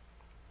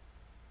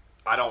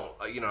 I don't,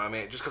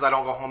 just because I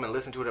don't go home and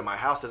listen to it at my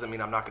house doesn't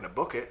mean I'm not going to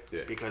book it.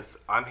 Yeah. Because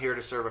I'm here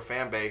to serve a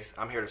fan base.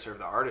 I'm here to serve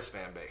the artist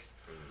fan base.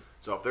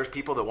 So if there's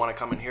people that want to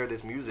come and hear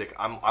this music,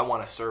 I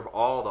want to serve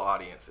all the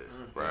audiences.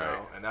 Right.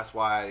 And that's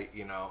why,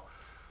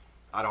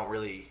 I don't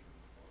really,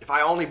 if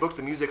I only booked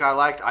the music I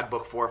liked, I'd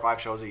book 4 or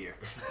 5 shows a year.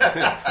 You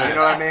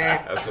know what I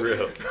mean? That's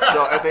real.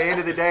 So at the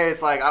end of the day,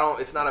 it's like,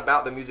 it's not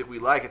about the music we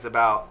like. It's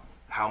about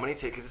how many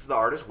tickets is the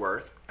artist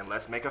worth, and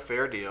let's make a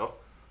fair deal.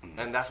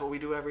 And that's what we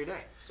do every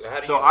day.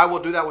 So I will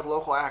do that with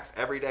local acts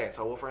every day. And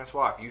so will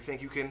Francois. If you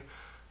think you can,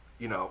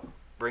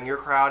 bring your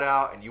crowd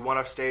out and you want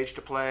a stage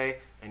to play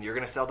and you're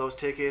going to sell those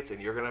tickets and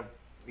you're going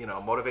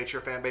to, motivate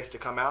your fan base to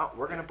come out,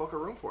 we're going to book a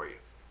room for you.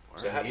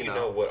 So how do you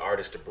know what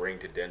artists to bring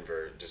to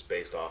Denver just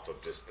based off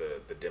of just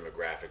the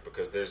demographic?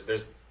 Because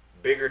there's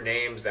bigger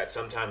names that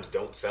sometimes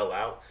don't sell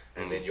out,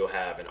 and then you'll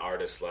have an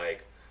artist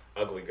like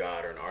Ugly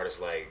God or an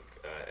artist like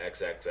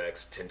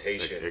XXX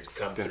Temptation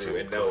come through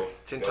and know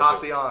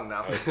Tentacion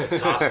now.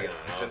 Tentacion.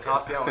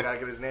 Tentacion, we gotta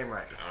get his name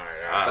right. All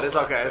right. But it's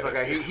okay. It's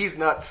okay. He's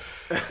nuts.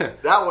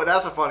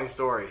 That's a funny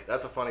story.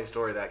 That's a funny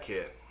story. That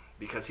kid,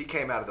 because he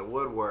came out of the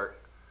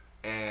woodwork,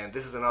 and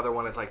this is another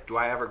one. It's like, do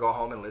I ever go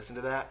home and listen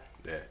to that?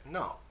 Yeah.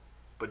 No.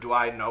 But do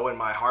I know in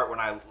my heart when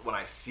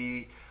I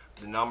see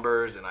the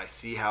numbers and I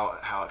see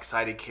how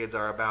excited kids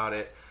are about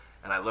it,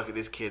 and I look at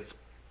this kid's,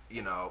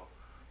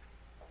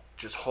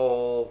 just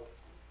whole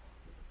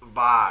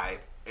vibe,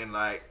 and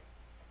like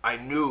I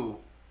knew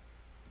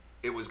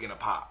it was gonna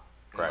pop.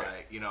 And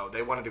right. Like,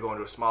 they wanted to go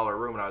into a smaller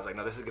room, and I was like,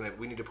 no,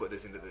 we need to put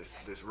this into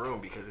this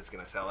room because it's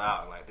gonna sell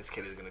out, and like this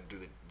kid is gonna do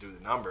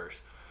the numbers.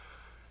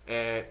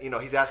 And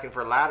he's asking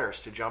for ladders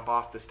to jump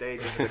off the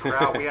stage into the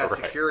crowd. We had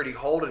security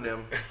holding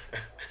him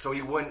so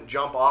he wouldn't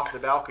jump off the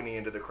balcony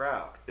into the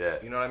crowd. Yeah.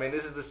 You know what I mean?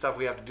 This is the stuff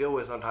we have to deal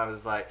with sometimes.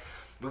 It's like,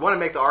 we want to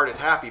make the artist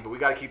happy, but we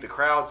got to keep the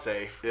crowd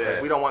safe.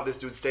 Yeah. We don't want this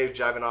dude stage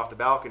jiving off the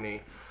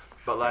balcony.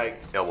 But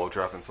like, elbow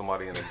dropping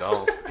somebody in the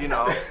dome.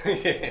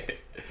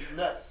 He's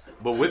nuts.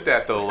 But with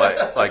that though,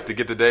 like to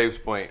get to Dave's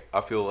point,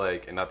 I feel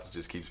like, and not to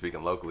just keep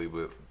speaking locally,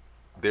 but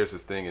there's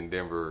this thing in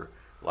Denver.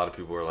 A lot of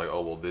people are like,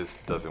 oh, well, this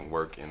doesn't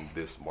work in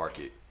this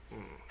market.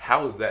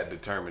 How is that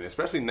determined?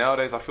 Especially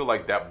nowadays, I feel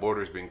like that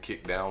border's been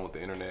kicked down with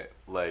the internet.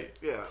 Like,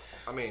 yeah,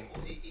 I mean,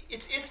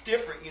 it's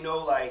different,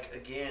 like,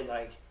 again,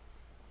 like,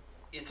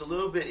 it's a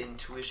little bit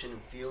intuition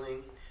and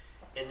feeling,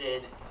 and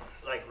then,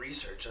 like,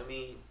 research. I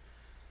mean,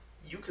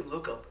 you can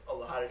look up a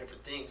lot of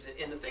different things.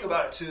 And the thing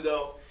about it, too,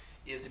 though,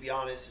 is, to be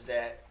honest, is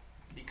that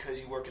because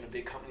you work in a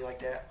big company like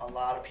that, a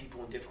lot of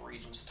people in different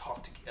regions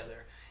talk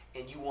together.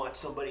 And you want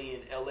somebody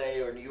in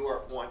LA or New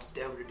York wants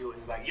Denver to do it.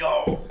 He's like,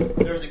 yo,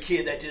 there's a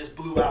kid that just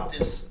blew out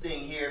this thing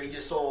here. He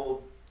just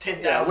sold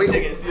 10,000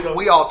 tickets.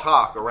 We all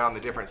talk around the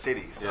different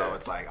cities. So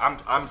it's like,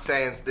 I'm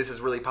saying this is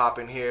really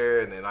popping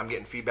here, and then I'm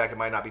getting feedback it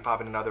might not be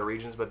popping in other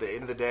regions. But at the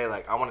end of the day,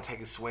 like, I want to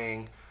take a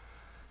swing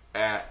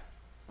at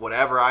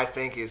whatever I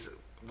think is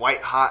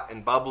white hot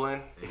and bubbling.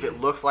 Mm-hmm. If it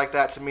looks like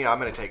that to me, I'm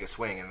going to take a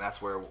swing. And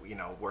that's where,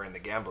 we're in the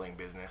gambling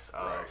business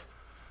of,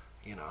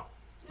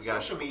 we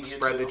got to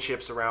spread the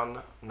chips around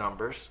the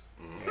numbers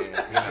And, you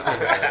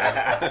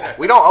know,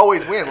 we don't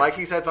always win. Like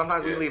he said,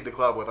 sometimes we leave the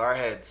club with our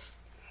heads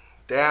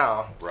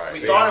down. Right. We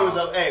thought it was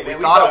a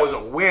it was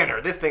a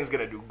winner. This thing's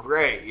gonna do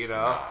great, you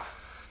know.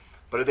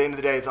 But at the end of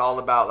the day, it's all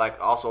about like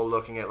also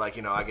looking at like,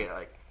 you know, I get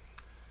like,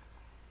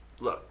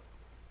 look,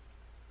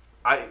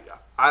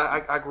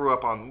 I grew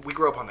up on we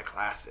grew up on the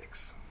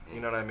classics. You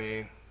know what I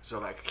mean? So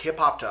like hip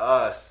hop to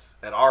us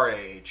at our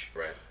age,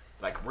 Right.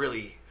 like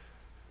really,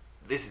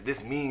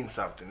 this means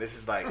something. This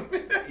is like,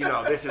 you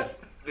know, this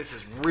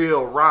is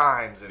real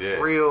rhymes and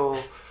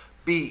real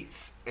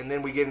beats. And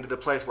then we get into the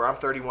place where I'm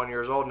 31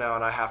 years old now,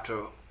 and I have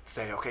to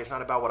say, okay, it's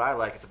not about what I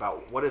like. It's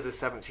about what does this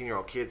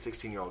 17-year-old kid,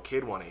 16-year-old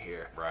kid want to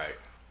hear. Right.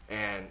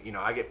 And you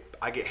know, I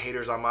get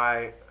haters on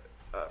my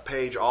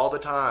page all the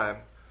time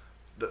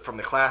from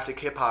the classic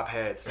hip hop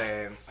heads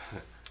saying,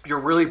 "You're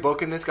really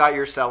booking this guy.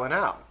 You're selling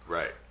out."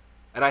 Right.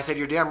 And I said,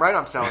 "You're damn right.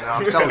 I'm selling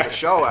out. I'm selling the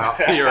show out."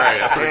 You're right.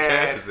 That's where the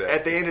And cash is at.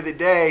 at the end of the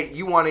day,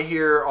 you want to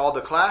hear all the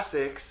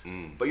classics,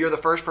 but you're the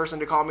first person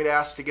to call me to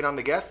ask to get on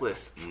the guest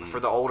list for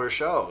the older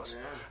shows.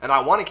 Yeah. And I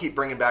want to keep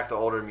bringing back the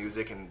older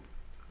music, and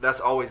that's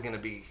always going to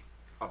be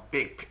a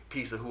big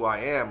piece of who I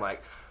am.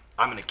 Like,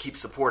 I'm going to keep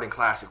supporting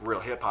classic real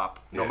hip hop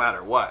no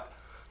matter what,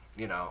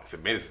 you know. It's a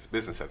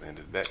business at the end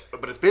of the day.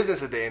 But it's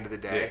business at the end of the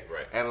day. Yeah,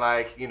 right. And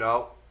like, you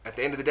know, at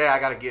the end of the day, I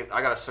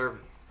gotta serve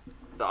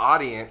the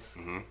audience,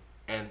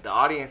 and the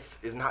audience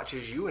is not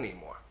just you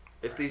anymore.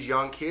 It's these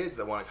young kids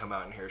that want to come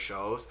out and hear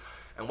shows,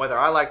 and whether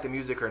I like the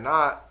music or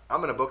not,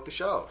 I'm gonna book the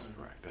shows.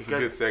 Right. That's a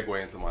good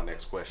segue into my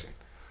next question.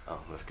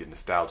 Let's get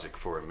nostalgic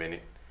for a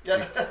minute.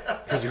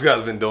 Because you guys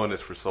have been doing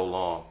this for so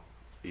long,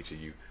 each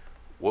of you.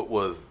 What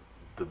was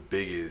the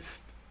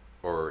biggest,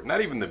 or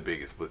not even the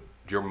biggest, but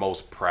your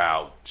most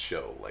proud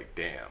show? Like,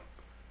 damn,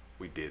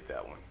 we did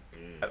that one.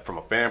 From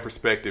a fan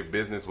perspective,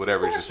 business,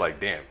 whatever, it's just like,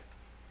 damn,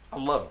 I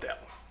love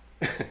that one.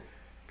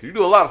 Because you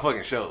do a lot of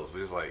fucking shows,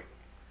 but it's like...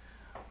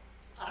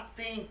 I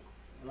think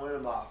one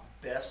of my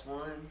best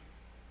one,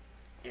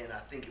 and I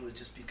think it was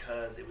just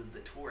because it was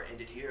the tour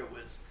ended here,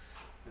 was,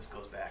 this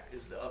goes back,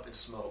 is the Up in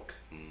Smoke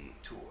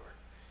tour.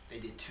 They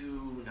did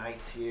 2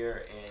 nights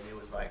here, and it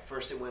was like,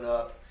 first it went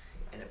up,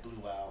 and it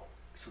blew out.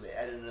 So they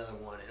added another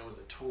one, and it was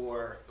a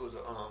tour. It was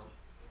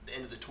the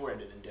end of the tour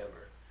ended in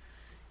Denver.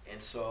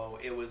 And so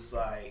it was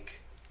like,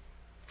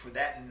 for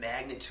that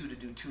magnitude to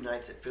do 2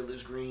 nights at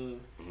Fiddler's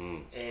Green,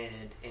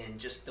 and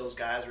just those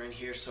guys were in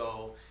here.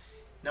 So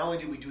not only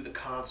did we do the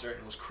concert,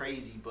 and it was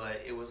crazy,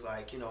 but it was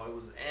like, you know, it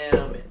was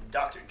M and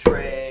Dr.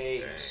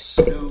 Dre and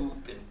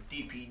Snoop and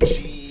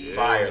DPG.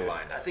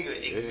 Fireline. I think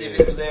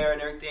Exhibit was there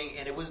and everything.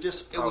 And it was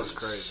just, it was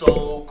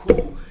so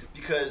cool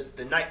because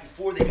the night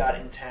before they got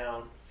in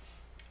town,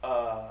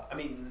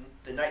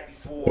 the night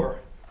before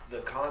the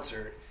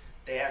concert,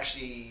 they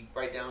actually,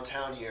 right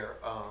downtown here,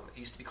 it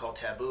used to be called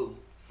Taboo.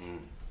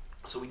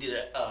 So we did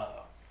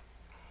a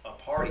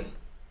party,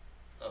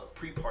 a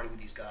pre-party with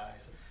these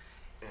guys,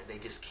 and they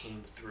just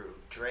came through.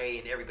 Dre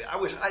and everybody.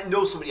 I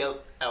know somebody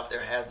out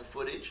there has the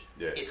footage.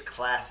 Yeah. It's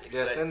classic.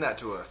 Yeah, send that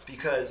to us.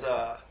 Because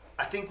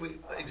I think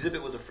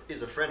Exhibit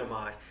is a friend of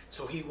mine,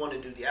 so he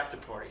wanted to do the after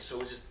party. So it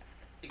was just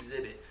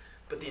Exhibit.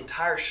 But the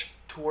entire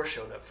tour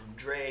showed up, from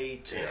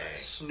Dre to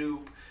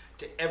Snoop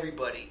to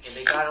everybody, and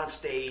they got on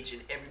stage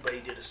and everybody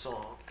did a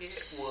song.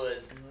 It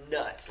was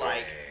nuts,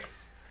 like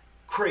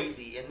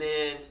crazy. And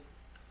then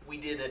we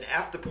did an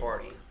after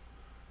party,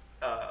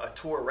 a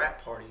tour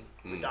rap party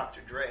with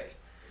Dr. Dre.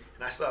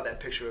 And I saw that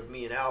picture of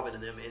me and Alvin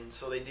and them. And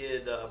so they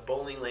did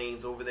bowling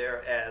lanes over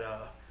there at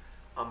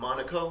on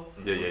Monaco.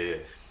 Yeah.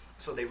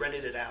 So they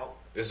rented it out.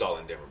 This is all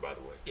in Denver, by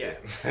the way. Yeah.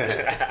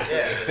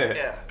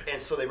 Yeah.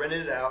 And so they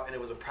rented it out, and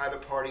it was a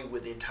private party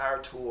with the entire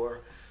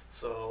tour.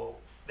 So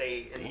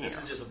this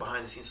is just a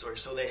behind-the-scenes story.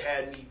 So they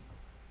had me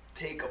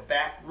take a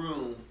back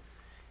room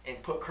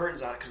and put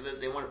curtains on it because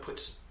they want to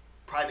put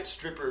private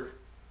strippers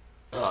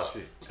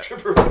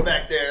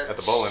back there. At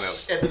the bowling alley.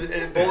 At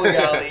the bowling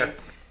alley.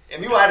 And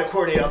meanwhile, I had to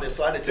coordinate on this,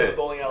 so I had to tell the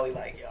bowling alley,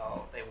 like,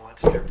 yo, they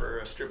want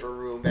a stripper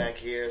room back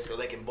here so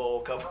they can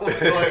bowl a couple of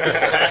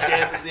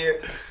dances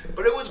here.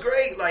 But it was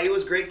great. Like, it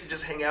was great to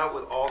just hang out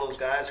with all those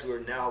guys who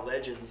are now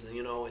legends, and,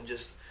 you know, and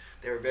just,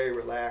 they were very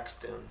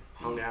relaxed and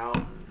hung out.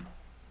 And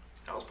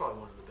that was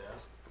probably one of the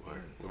best. What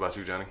about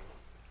you, Johnny?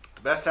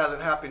 The best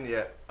hasn't happened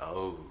yet.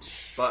 Oh.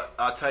 But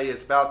I'll tell you,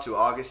 it's about to.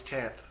 August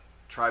 10th,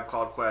 Tribe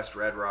Called Quest,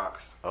 Red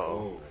Rocks.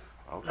 Oh.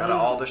 Okay. Out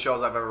of all the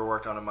shows I've ever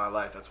worked on in my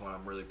life, that's one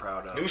I'm really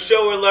proud of. New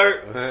show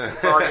alert.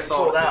 It's already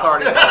sold out. It's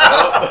already sold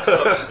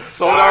out.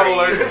 Sold out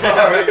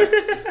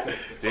alert.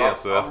 Damn,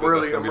 so I'm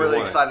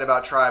really excited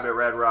about Tribe at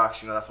Red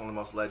Rocks. You know, that's one of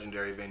the most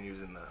legendary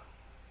venues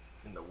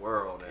in the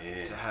world,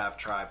 and to have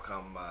Tribe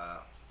come,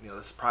 you know,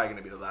 this is probably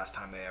going to be the last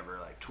time they ever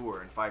like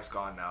tour. And Fife's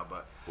gone now,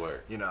 but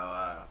you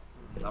know,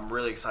 I'm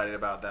really excited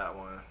about that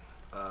one.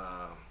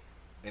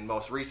 In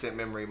most recent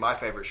memory, my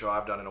favorite show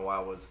I've done in a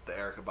while was the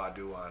Erykah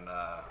Badu on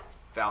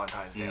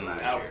Valentine's Day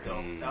last year. That was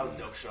dope. That was a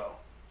dope show.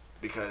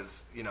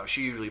 Because, you know,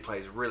 she usually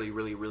plays really,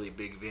 really, really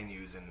big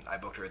venues, and I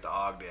booked her at the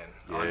Ogden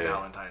on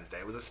Valentine's Day.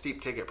 It was a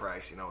steep ticket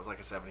price, you know, it was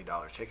like a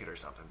 $70 ticket or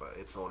something, but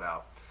it sold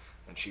out.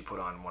 and she put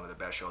on one of the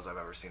best shows I've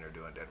ever seen her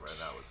do in Denver. And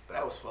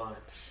That was fun.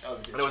 That was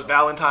a good and it was show.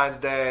 Valentine's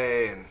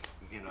Day, and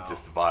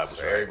Just the vibe was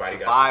So right. everybody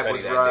the got vibe some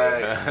was cutty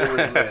right.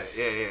 that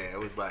day. It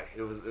was lit.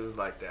 Yeah. It was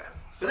like that.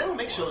 So they don't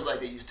make shows like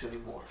they used to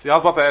anymore. See, I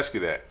was about to ask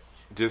you that.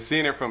 Just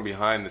seeing it from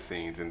behind the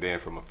scenes and then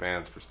from a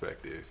fan's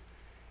perspective,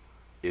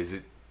 is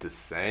it the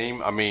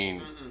same? I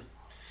mean,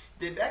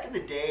 Back in the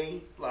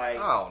day, like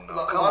Oh, no. a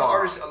lot Come of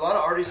on.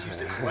 artists used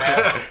to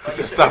collab. Like,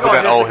 stop with We're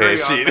that gonna old head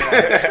disagree shit. on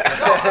that.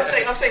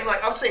 No,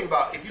 I'm saying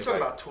about if you're talking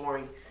about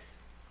touring.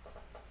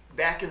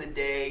 Back in the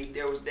day,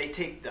 they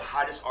take the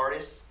hottest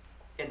artists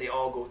and they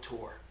all go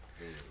tour.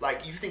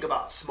 Like you think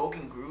about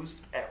Smoking Grooves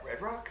at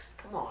Red Rocks.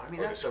 Come on, I mean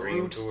Or that's the the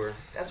Scream Roots. tour.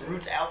 That's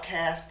Roots,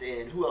 Outkast,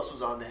 and who else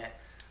was on that?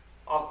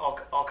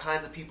 All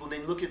kinds of people.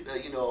 Then look at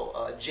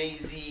the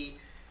Jay-Z,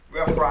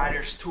 Rough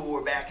Riders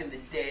tour back in the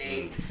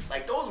day.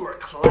 Like those were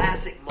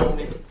classic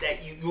moments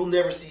that you'll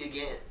never see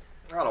again.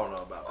 I don't know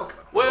about that. Okay.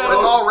 Well, But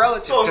it's all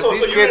relative. So 'cause these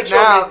you're gonna kids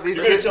tell now, me these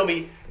you're gonna kids, tell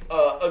me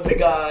Ugly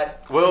God,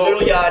 Well, Little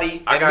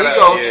Yachty. I and gotta-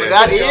 Migos, yeah. but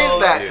that is Yeah.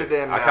 that to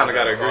them. I now, kind of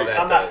got to though. agree.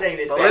 that I'm not saying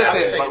this. But bad. I'm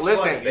listen, saying but it's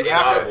listen, funny. you The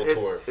have Inaudible to.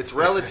 tour. It's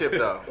relative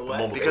though, The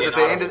what? because The at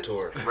the end of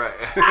Inaudible tour.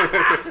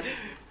 right.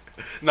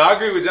 No, I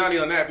agree with Johnny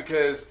on that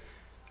because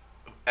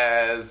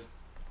as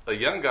a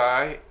young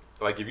guy,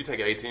 like if you take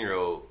an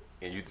 18-year-old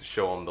and you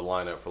show them the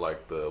lineup for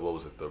like the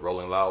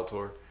Rolling Loud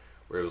tour,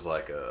 where it was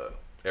like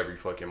every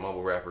fucking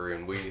mumble rapper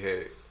and weed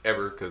head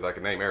ever, because I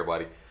can name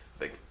everybody.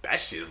 Like that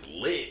shit's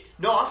lit.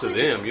 No, I'm to saying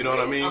them, it's you know what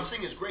I great. mean? I'm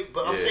saying it's great,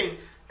 but I'm Yeah. saying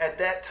at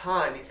that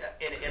time,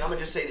 and I'm gonna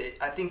just say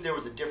that I think there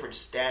was a different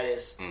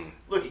status.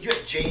 Look, you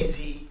had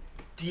Jay-Z,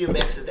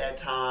 DMX at that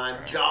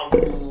time, Ja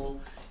Rule,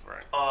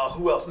 Right.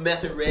 who else?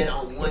 Method Red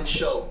on one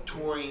show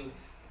touring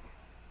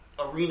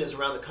arenas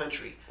around the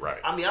country. Right.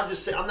 I mean, I'm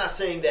just saying. I'm not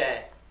saying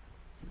that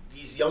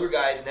these younger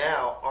guys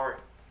now aren't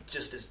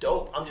just as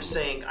dope. I'm just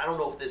saying I don't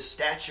know if the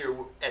stature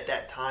at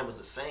that time was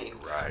the same.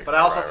 Right. But I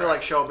also right, feel right.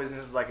 like show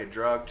business is like a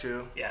drug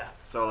too. Yeah.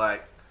 So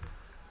like,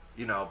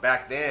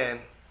 back then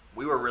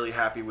we were really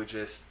happy with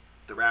just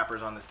the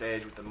rappers on the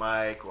stage with the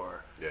mic,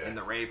 or Yeah. in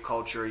the rave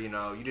culture. You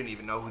didn't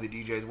even know who the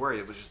DJs were.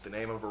 It was just the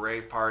name of a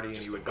rave party, and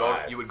Just you would the go.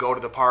 vibe. You would go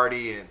to the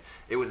party, and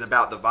it was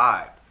about the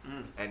vibe.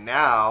 And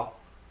now,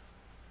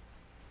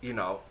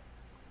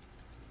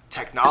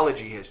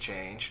 technology has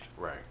changed.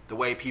 Right. The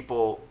way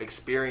people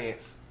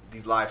experience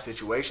these live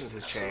situations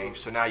has changed.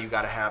 So now you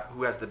got to have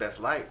who has the best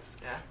lights,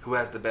 Yeah. who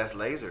has the best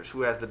lasers,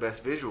 who has the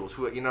best visuals,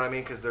 who, you know what I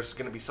mean? Because there's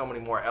going to be so many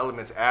more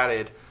elements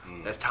added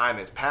as time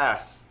has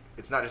passed.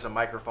 It's not just a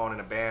microphone in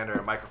a band or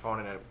a microphone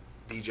and a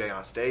DJ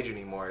on stage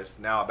anymore. It's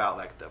now about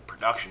like the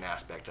production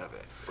aspect of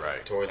it.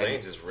 Right. Tory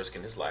Lanez is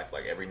risking his life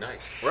like every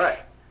night. Right.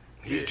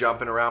 He's Yeah.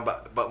 jumping around,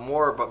 but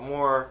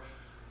more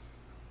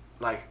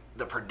like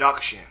the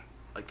production.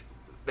 Like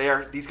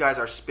these guys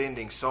are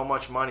spending so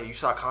much money. You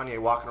saw Kanye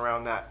walking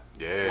around that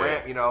Yeah.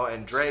 ramp,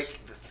 and Drake.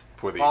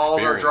 For the balls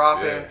are experience,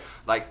 dropping. yeah.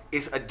 Like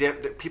it's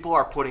people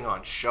are putting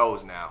on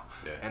shows now.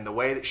 Yeah. And the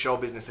way that show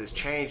business has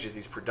changed is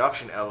these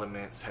production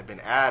elements have been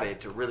added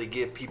to really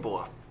give people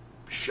a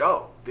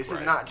show. This is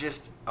Right. not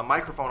just a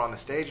microphone on the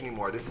stage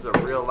anymore. This is a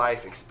real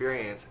life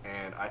experience,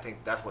 and I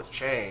think that's what's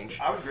changed.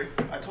 I would agree.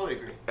 I totally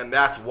agree. And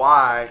that's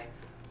why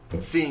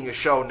seeing a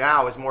show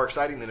now is more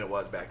exciting than it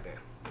was back then.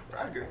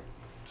 I agree.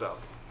 So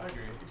I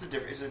agree. It's a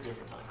different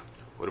time.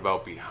 What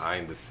about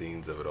behind the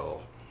scenes of it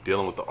all?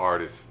 Dealing with the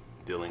artists,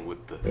 dealing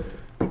with the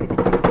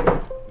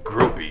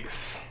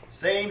groupies.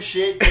 Same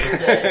shit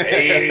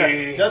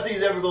today.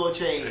 Nothing's ever gonna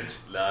change.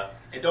 Nah.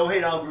 And don't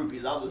hate on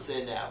groupies. I'm just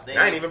saying now.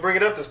 I ain't even bring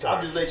it up this I'm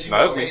time. just letting you No,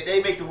 know. that's me.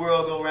 They make the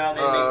world go round.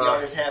 They make the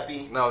artists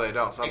happy. no, they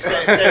don't. Sometimes.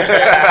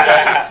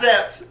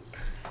 Except.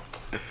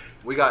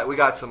 We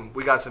got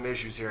some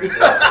issues here. And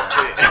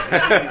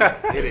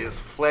there. It is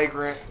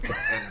flagrant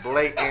and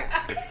blatant.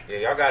 Yeah,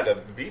 y'all got a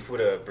beef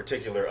with a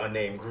particular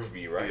unnamed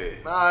groovy, right? Yeah.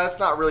 Nah, it's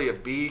not really a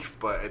beef,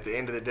 but at the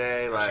end of the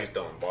day, She's like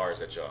throwing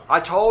bars at y'all.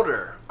 I told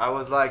her, I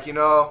was like,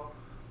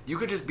 you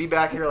could just be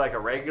back here like a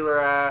regular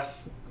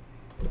ass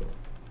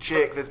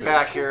chick that's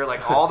back here,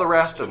 like all the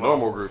rest The of them.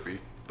 normal groupie.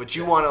 But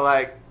you want to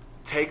like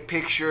take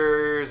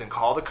pictures and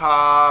call the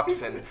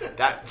cops, and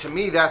that to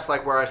me, that's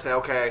like where I say,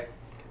 okay,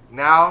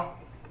 now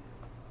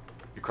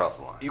You cross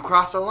the line. you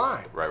cross the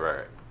line.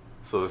 Right.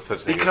 So there's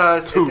such thing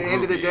Because as at two the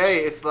end of the groupies. day,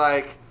 it's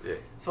like Yeah.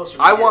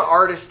 Social I media. want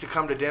artists to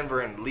come to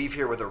Denver and leave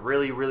here with a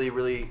really, really,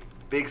 really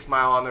big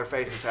smile on their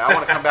face and say, I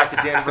want to come back to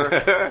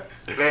Denver.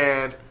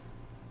 And,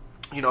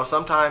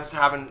 sometimes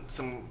having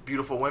some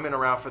beautiful women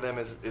around for them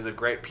is a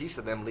great piece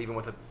of them leaving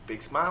with a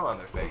big smile on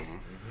their face.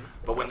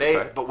 But when That's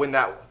a fact. when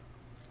that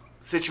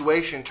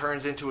situation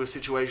turns into a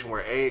situation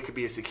where A, it could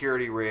be a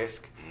security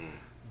risk,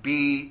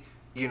 B,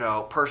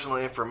 personal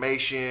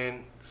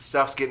information,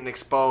 stuff's getting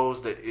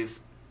exposed that is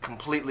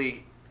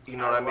completely,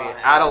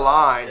 out of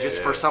line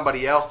just for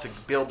somebody else to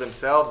build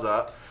themselves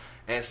up.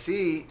 And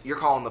C, you're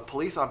calling the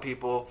police on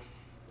people.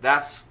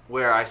 That's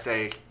where I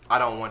say, I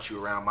don't want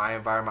you around my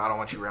environment. I don't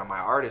want you around my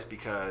artists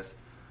because,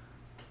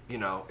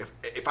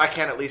 if I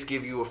can't at least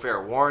give you a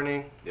fair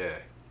warning, Yeah.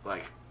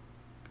 like,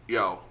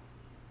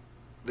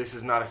 this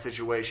is not a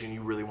situation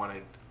you really want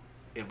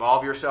to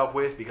involve yourself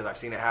with, because I've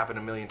seen it happen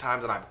a million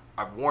times, and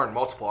I've warned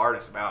multiple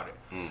artists about it.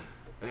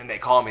 And then they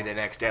call me the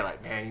next day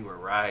like, man, you were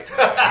right.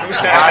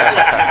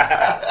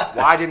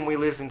 Why didn't we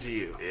listen to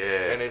you?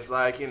 Yeah. And it's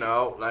like, you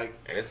know, like,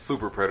 It's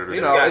super predator.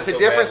 you know, it's a so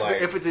difference. bad,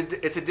 like-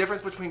 If it's a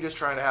difference between just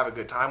trying to have a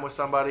good time with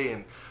somebody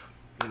and,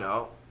 you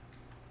know,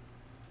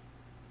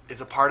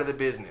 it's a part of the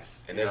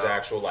business. And you there's know?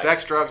 actual, like-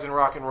 sex, drugs, and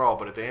rock and roll.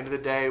 But at the end of the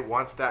day,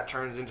 once that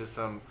turns into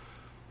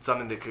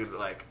something that could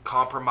like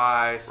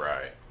compromise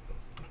Right.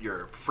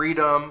 your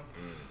freedom,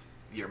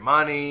 your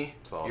money,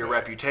 It's all your bad.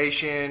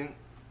 reputation,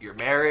 your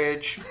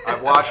marriage.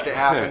 I've watched it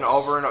happen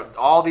over and over.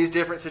 All these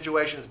different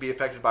situations be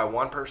affected by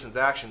one person's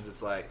actions.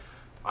 It's like,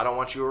 I don't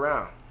want you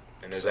around.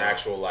 And there's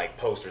actual like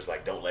posters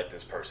like "Don't let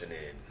this person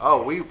in."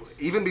 Oh,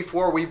 even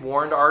before we've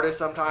warned artists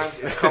sometimes,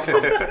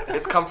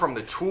 it's come from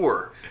the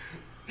tour.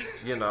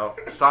 You know,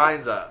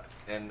 signs up.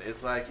 And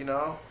it's like, you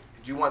know,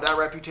 do you want that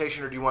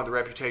reputation, or do you want the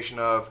reputation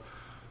of,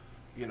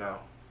 you know,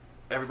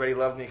 everybody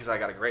loves me because I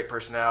got a great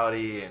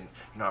personality and,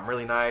 you know, I'm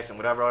really nice, and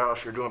whatever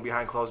else you're doing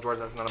behind closed doors,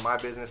 that's none of my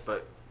business,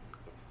 but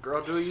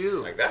girl, do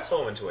you. Like that's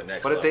going to a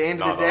next. But at the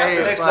end of the No, day,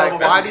 that's it's the like,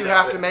 next why level. do you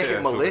have to make Yeah, it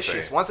that's what I'm malicious?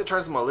 saying. Once it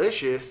turns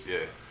malicious, Yeah.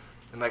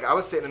 and like I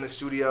was sitting in the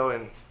studio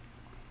and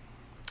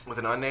with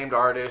an unnamed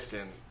artist,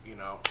 and, you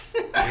know,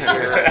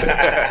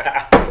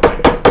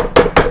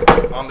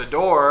 on the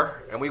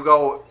door, and we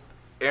go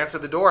answer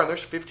the door, and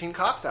there's 15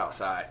 cops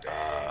outside.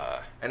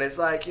 And it's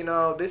like, you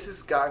know, this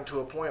has gotten to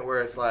a point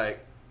where it's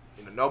like,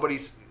 you know,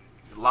 nobody's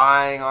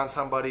lying on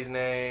somebody's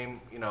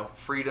name, you know,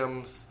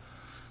 freedoms.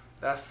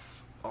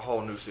 That's a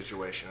whole new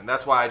situation. And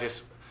that's why I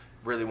just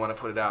really want to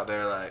put it out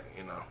there, like,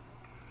 you know,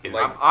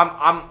 It's-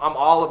 I'm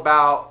all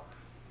about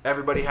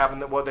everybody having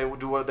what they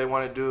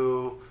want to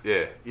do,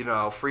 Yeah. you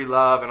know, free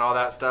love and all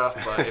that stuff.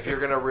 But if you're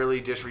going to really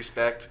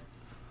disrespect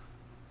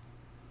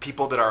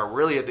people that are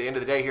really, at the end of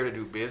the day, here to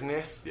do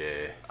business.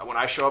 Yeah. When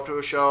I show up to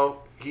a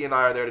show, he and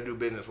I are there to do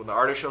business. When the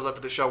artist shows up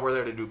to the show, we're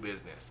there to do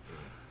business.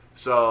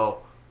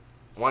 So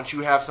once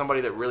you have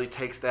somebody that really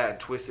takes that and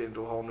twists it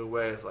into a whole new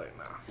way, it's like,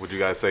 nah. Would you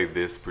guys say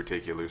this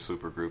particular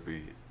super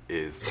groupie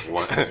is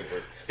one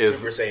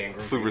Super Saiyan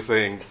groupie. Super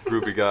Saiyan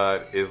groupie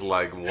God is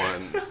like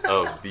one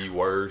of the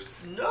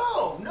worst?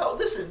 No,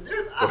 listen, Or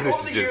this over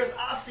is the years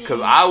I've seen.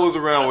 because I was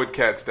around with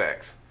Cat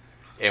Stacks,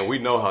 and we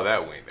know how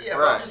that went. Yeah,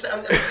 Right. but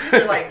I'm just,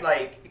 these are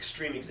like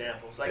extreme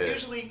examples. Like Yeah.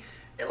 usually,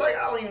 and like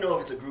I don't even know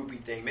if it's a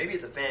groupie thing. Maybe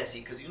it's a fantasy,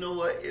 because you know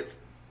what? If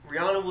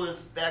Rihanna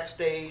was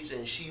backstage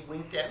and she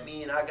winked at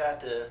me and I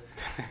got to,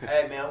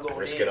 hey man, I'm going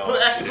Risk in. it all.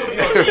 Actually put me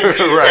on TNT.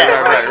 Right, Yeah,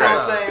 right, You know right.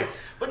 what I'm saying?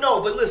 But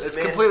listen, It's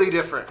man. completely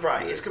different.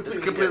 Right, it's It's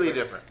completely completely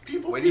different. different.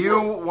 People- when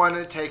people- you want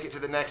to take it to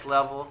the next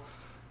level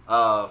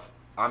of,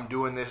 I'm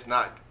doing this,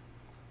 I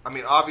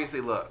mean, obviously,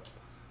 look.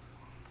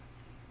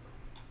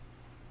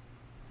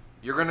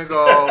 You're going to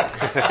go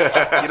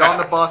get on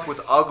the bus with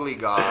Ugly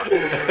God.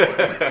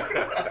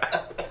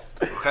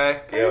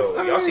 Okay?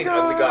 Yo, y'all seen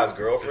Ugly God's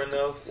girlfriend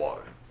though?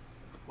 Water.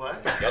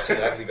 What? Y'all seen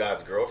Ugly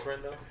God's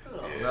girlfriend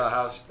though? No,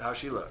 how's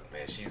she look?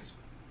 Man, she's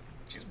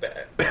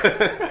bad.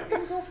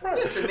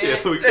 Listen, man. Yeah,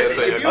 so we can't listen,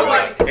 say if it. you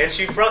like, And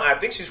I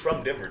think she's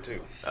from Denver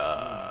too.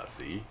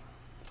 See?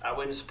 I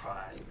wouldn't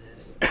surprise, man.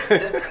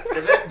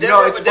 You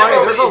know, it's funny.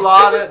 There's a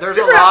lot of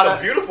Denver has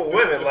some beautiful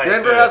women. Like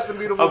Denver has some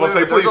beautiful I was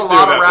women. gonna say, There's a please steer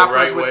lot that of the rappers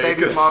right with way,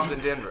 baby 'cause- moms in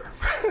Denver.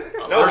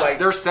 No, like,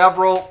 There's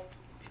several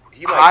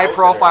he, like, high posted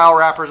profile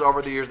rappers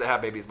over the years that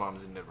have babies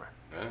moms in Denver.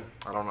 Yeah.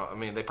 I don't know. I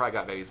mean, they probably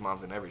got babies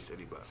moms in every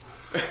city, but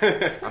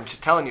I'm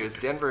just telling you, it's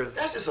Denver's.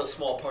 That's just a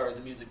small part of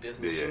the music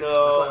business, Yeah. you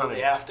know, That's like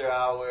the after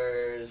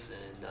hours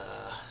and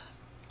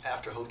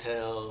after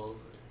hotels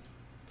and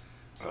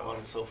so on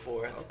and so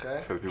forth.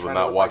 Okay. For the people Trying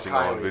to not look watching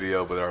like on Kylie.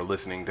 video but are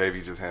listening,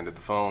 Davey just handed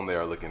the phone. They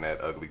are looking at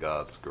Ugly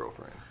God's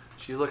girlfriend.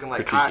 She's looking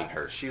like Critiquing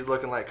her. She's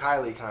looking like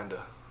Kylie,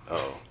 kinda.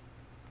 Oh.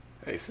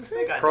 Hey,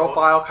 sissy. I know-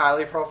 Profile,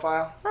 Kylie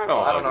profile. Right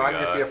on, I don't know. I Ugly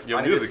need to see God. if Your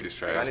I need to music see- is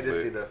trash, I need to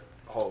but- see the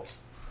whole.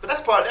 But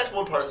that's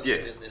one part of the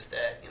Yeah. business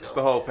that, you know. It's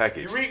the whole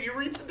package. You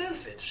reap the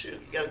benefits. Shoot, you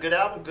got a good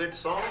album, good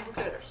song. Who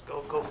cares?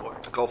 Go for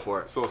it. Go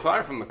for it. So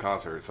aside from the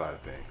concert side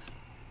of things,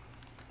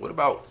 what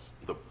about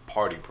the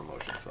party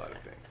promotion side of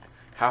things?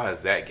 How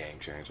has that game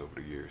changed over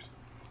the years?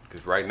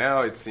 Because right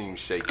now it seems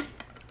shaky.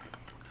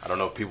 I don't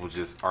know if people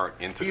just aren't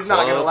into He's clubs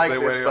not gonna like the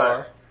this, way they but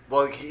are.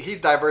 well, he's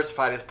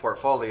diversified his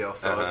portfolio,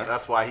 so Uh-huh.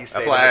 that's why he's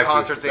That's staying why I in asked the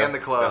this- concerts and the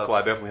clubs. That's why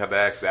I definitely have to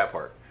ask that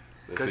part.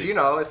 Let's Because see. you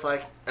know, it's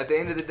like at the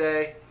end of the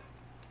day,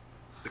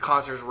 the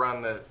concerts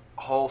run the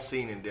whole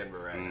scene in Denver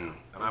right now,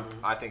 and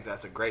I think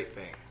that's a great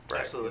thing.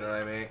 Right. Absolutely. You know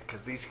what I mean?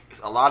 Because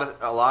a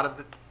lot of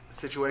the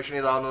situation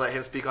is, I'm gonna let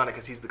him speak on it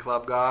because he's the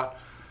club god.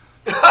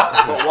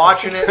 But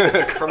watching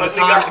it from the Ugly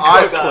time God,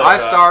 club god. I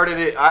started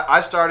it,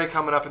 I started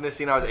coming up in this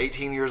scene. I was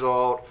 18 years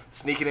old,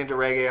 sneaking into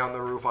reggae on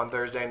the roof on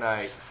Thursday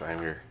nights, Same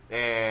here.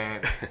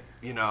 and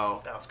you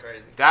know, That was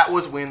crazy. that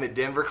was when the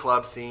Denver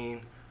club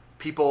scene,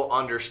 people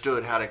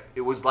understood how to.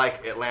 It was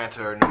like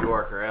Atlanta or New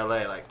York or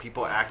LA. Like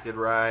people acted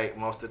right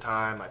most of the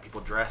time. Like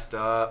people dressed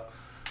up.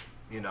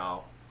 You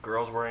know,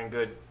 girls wearing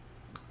good,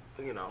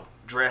 you know,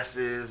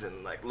 dresses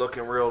and like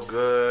looking real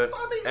good.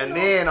 I mean, and you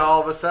know- then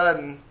all of a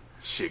sudden,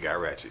 Shit got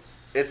ratchet.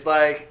 it's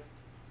like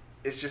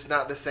it's just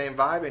not the same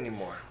vibe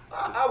anymore.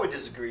 I would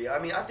disagree. I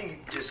mean, I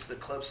think just the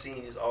club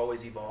scene is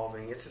always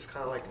evolving. It's just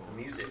kind of like the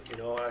music, you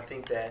know. And I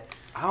think that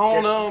I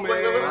don't know, man.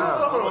 Wait,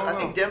 hold on. I I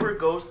think Denver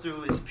goes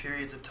through its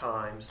periods of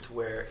times to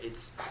where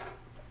it's,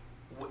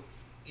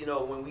 you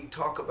know, when we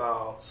talk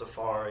about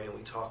Safari and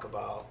we talk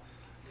about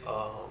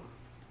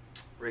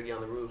Reggae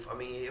on the Roof. I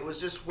mean, it was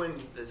just when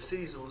the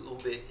city's a little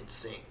bit in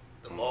sync.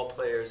 The ball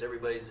players,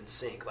 everybody's in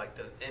sync. Like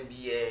the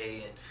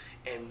NBA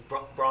and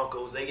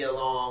Broncos, they get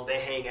along, they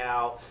hang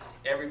out.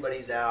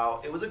 Everybody's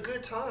out. It was a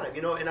good time,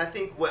 you know. And I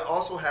think what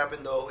also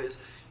happened though is,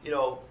 you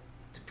know,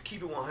 to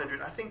keep it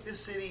 100, I think this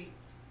city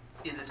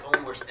is its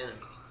own worst enemy.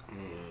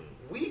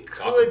 We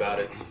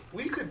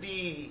could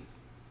be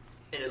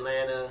in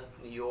Atlanta,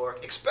 New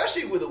York,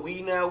 especially with a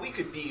weed now. We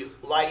could be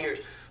light years,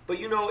 but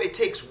you know, it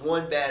takes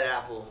one bad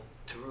apple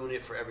to ruin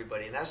it for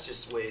everybody, and that's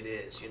just the way it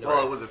is, you know.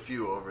 Well, it was a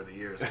few over the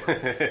years.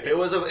 But. it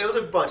was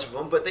a bunch of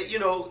them, but they, you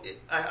know,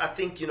 I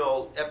think, you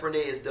know,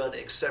 Epernay has done an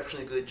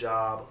exceptionally good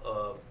job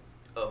of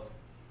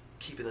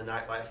keeping the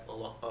nightlife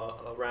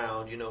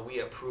around. You know, we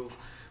have proof,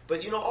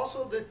 but you know,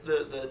 also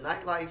the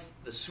nightlife,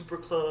 the super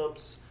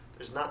clubs.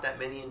 There's not that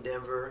many in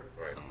Denver.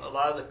 Right. A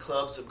lot of the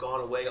clubs have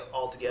gone away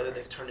altogether. Right.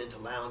 They've turned into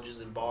lounges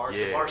and bars.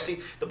 Yeah.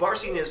 The bar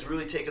scene has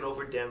really taken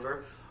over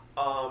Denver.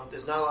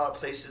 There's not a lot of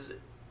places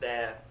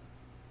that,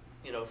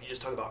 you know, if you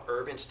just talk about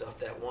urban stuff,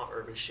 that want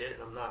urban shit,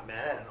 and I'm not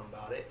mad at them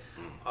about it.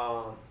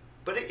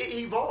 But it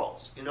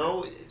evolves, you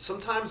know.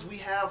 Sometimes we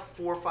have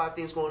 4 or 5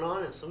 things going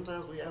on, and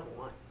sometimes we have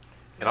one.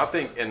 And I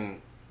think, and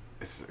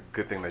it's a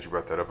good thing that you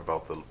brought that up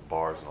about the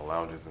bars and the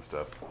lounges and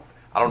stuff.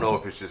 I don't know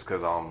if it's just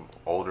because I'm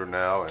older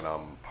now and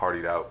I'm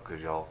partied out because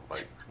y'all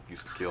like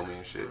used to kill me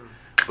and shit.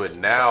 But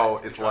now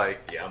it's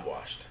like, yeah, I'm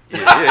washed.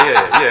 Yeah.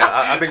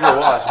 I think we're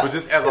washed. But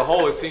just as a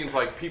whole, it seems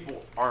like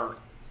people aren't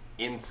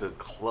into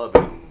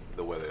clubbing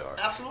the way they are.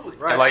 Absolutely,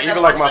 right. And like That's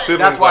even like what my I'm saying.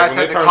 siblings, like when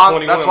they turn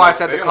 21, that's why I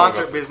said they the don't wanna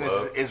go concert to the business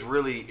club. is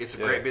really it's a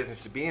great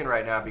business to be in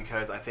right now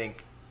because I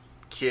think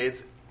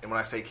kids, and when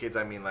I say kids,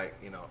 I mean like,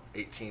 you know,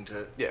 18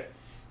 to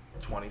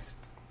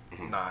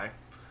 29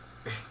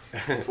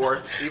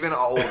 or even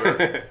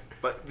older.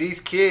 But these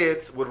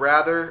kids would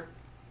rather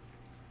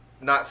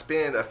not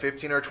spend a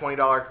 $15 or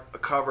 $20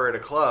 cover at a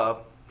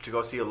club to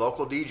go see a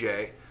local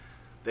DJ.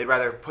 They'd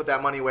rather put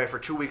that money away for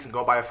 2 weeks and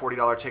go buy a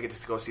 $40 ticket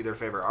to go see their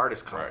favorite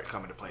artist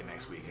coming to play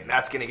next week. And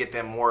that's going to get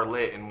them more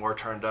lit and more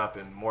turned up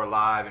and more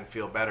live and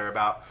feel better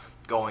about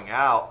going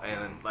out.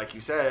 And like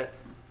you said,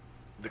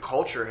 the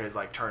culture has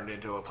like turned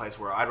into a place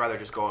where I'd rather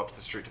just go up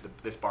the street to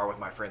this bar with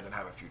my friends and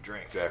have a few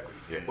drinks. Exactly.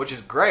 Yeah. Which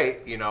is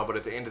great, you know, but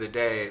at the end of the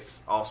day,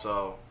 it's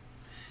also...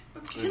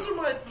 But kids are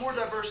more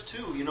diverse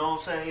too, you know what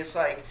I'm saying? It's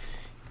like,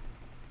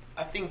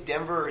 I think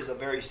Denver is a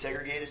very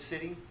segregated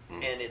city,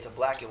 and it's a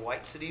black and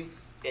white city.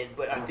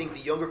 But I think the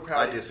younger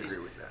crowd. I disagree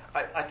with that.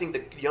 I think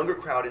the younger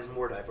crowd is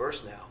more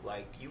diverse now.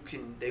 Like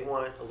they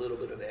want a little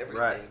bit of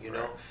everything, you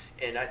know.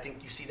 And I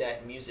think you see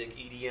that in music,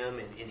 EDM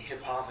and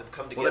hip hop have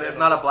come together. Well, then it's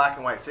not a black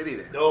and white city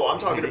then. No, I'm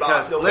talking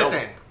because, about.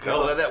 Listen,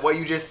 what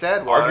you just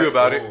said was argue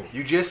about it.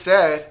 You just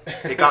said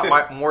it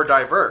got more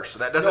diverse. So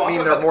that doesn't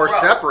mean they're more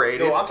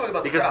separated. No, I'm talking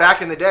about because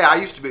back in the day, I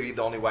used to be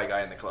the only white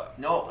guy in the club.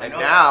 No, and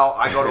now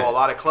I go to a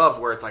lot of clubs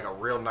where it's like a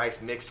real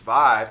nice mixed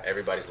vibe.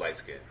 Everybody's light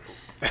skinned.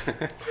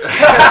 That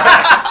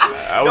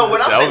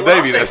was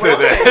Davey that said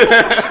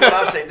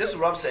that. This is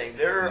what I'm saying.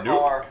 There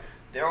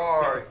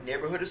are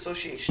neighborhood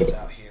associations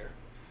out here.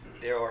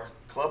 There are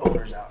club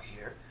owners out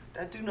here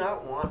that do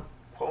not want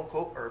quote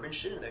unquote urban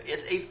shit in there.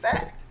 It's a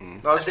fact.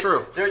 That's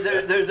true.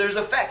 There's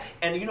a fact.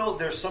 And you know,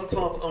 there's some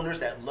club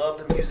owners that love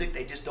the music.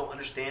 They just don't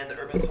understand the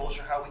urban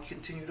culture, how we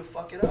continue to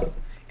fuck it up.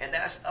 And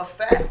that's a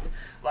fact.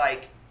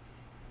 Like,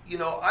 you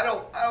know, I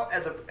don't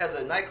as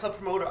a nightclub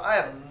promoter, I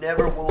have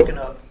never woken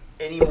up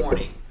any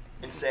morning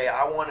and say,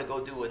 I want to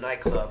go do a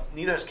nightclub.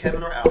 Neither has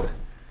Kevin or Alvin.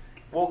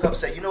 Woke up and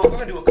say, you know what, we're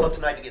going to do a club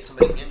tonight to get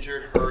somebody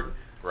injured, hurt,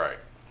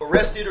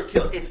 arrested, or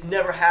killed. It's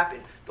never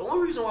happened. The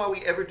only reason why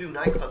we ever do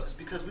nightclubs is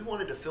because we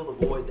wanted to fill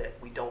the void that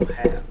we don't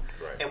have.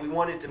 And we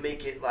wanted to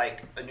make it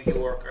like a New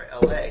York or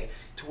LA,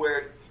 to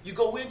where you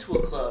go into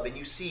a club and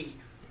you see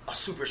a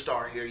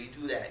superstar here, you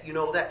do that. You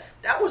know, that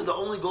was the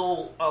only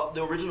goal,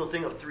 the original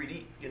thing of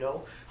 3D, you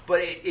know.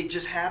 But it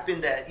just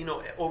happened that, you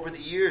know, over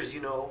the years, you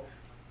know,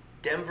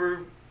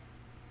 Denver,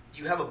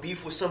 you have a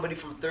beef with somebody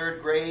from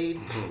 3rd grade,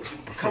 you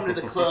come to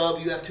the club,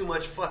 you have too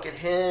much fucking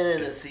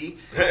Hennessy,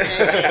 and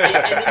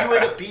then you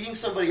end up beating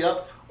somebody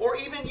up, or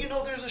even, you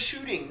know, there's a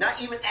shooting,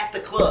 not even at the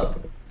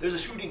club, there's a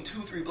shooting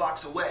 2-3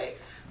 blocks away,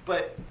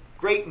 but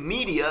great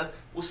media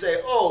will say,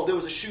 oh, there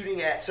was a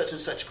shooting at such and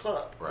such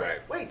club.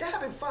 Wait, that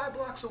happened 5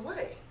 blocks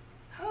away.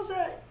 How's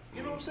that?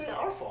 You know what I'm saying?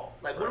 Our fault.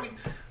 Like, what do we?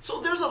 So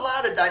there's a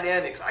lot of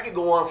dynamics. I could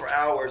go on for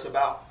hours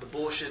about the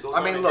bullshit that goes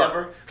on in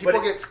Denver. People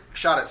get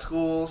shot at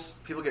schools.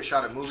 People get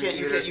shot at movie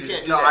theaters. You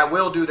can't do that. that. I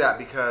will do that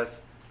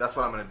because that's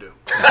what I'm going to do.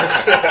 And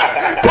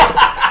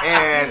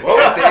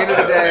at the end of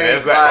the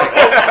day,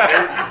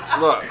 like,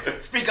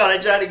 look. Speak on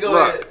it, Johnny.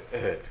 Go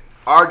ahead.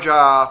 Our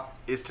job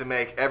is to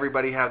make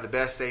everybody have the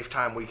best safe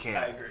time we can.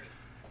 I agree.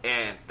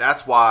 And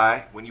that's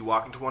why when you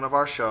walk into one of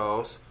our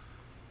shows,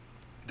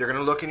 they're going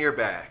to look in your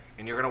bag.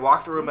 And you're going to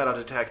walk through a metal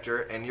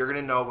detector. And you're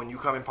going to know when you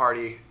come and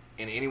party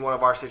in any one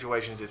of our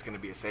situations, it's going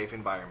to be a safe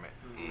environment.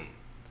 Mm-hmm.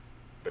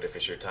 But if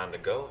it's your time to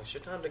go, it's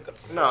your time to go.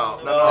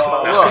 No. Look,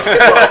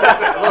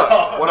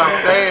 what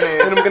I'm saying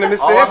is,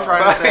 all I'm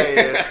trying to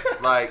say is,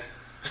 like,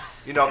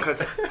 you know,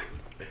 because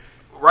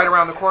right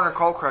around the corner,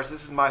 Cold Crush,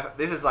 this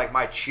is like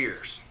my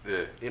Cheers.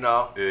 Yeah. You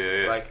know?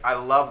 Yeah. Like, I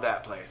love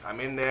that place. I'm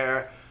in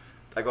there.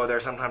 I go there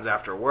sometimes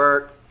after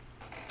work.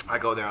 I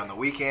go there on the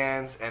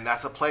weekends. And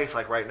that's a place,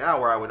 like, right now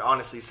where I would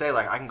honestly say,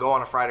 like, I can go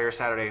on a Friday or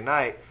Saturday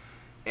night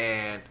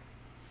and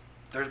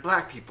there's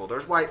black people,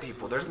 there's white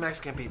people, there's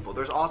Mexican people,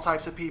 there's all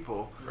types of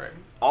people, right,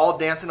 all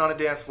dancing on a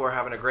dance floor,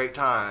 having a great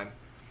time,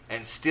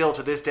 and still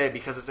to this day,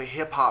 because it's a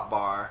hip-hop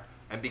bar,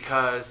 and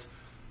because,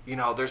 you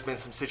know, there's been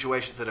some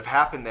situations that have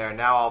happened there, and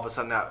now all of a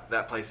sudden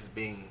that place is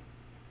being,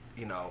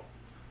 you know,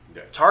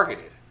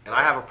 targeted. And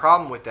I have a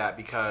problem with that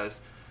because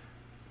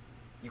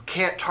you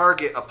can't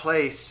target a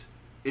place.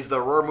 Is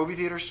the Aurora movie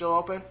theater still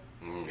open?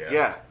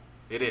 Yeah,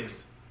 it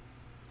is.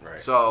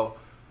 Right. So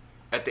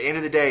at the end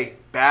of the day,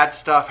 bad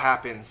stuff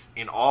happens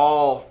in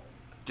all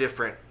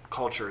different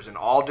cultures, in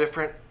all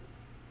different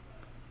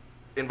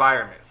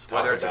environments.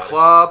 Whether it's a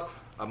club,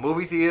 a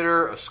movie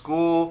theater, a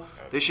school.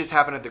 This shit's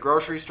happened at the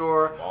grocery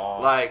store.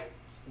 Like,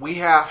 we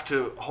have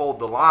to hold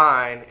the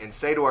line and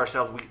say to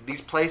ourselves, these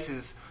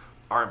places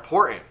are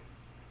important,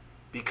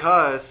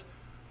 because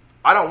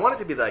I don't want it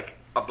to be like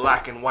a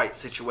black and white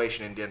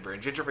situation in Denver.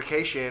 And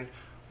gentrification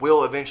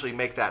will eventually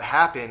make that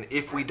happen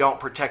if we don't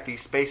protect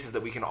these spaces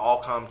that we can all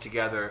come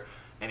together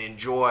and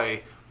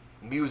enjoy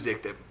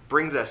music that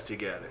brings us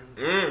together.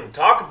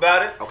 Talk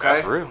about it. Okay?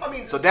 That's real. I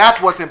mean, So that's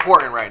what's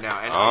important right now.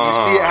 And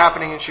you see it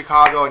happening in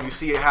Chicago, and you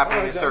see it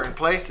happening in certain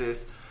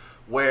places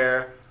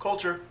where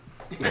culture.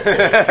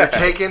 you're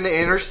taking the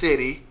inner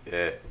city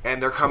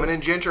and they're coming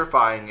and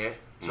gentrifying it.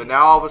 So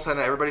now all of a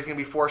sudden everybody's going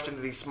to be forced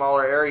into these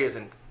smaller areas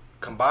and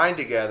combined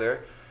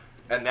together.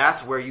 And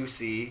that's where you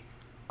see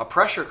a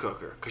pressure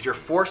cooker, because you're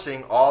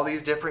forcing all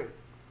these different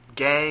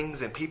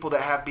gangs and people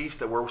that have beefs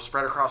that were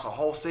spread across a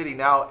whole city.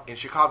 Now in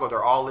Chicago,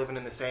 they're all living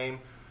in the same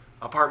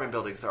apartment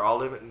buildings. They're all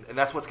living, and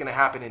that's what's going to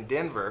happen in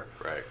Denver.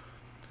 Right.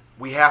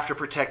 We have to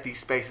protect these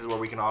spaces where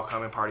we can all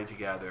come and party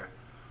together,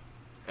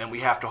 and we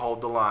have to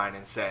hold the line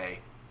and say,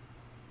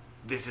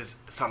 this is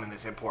something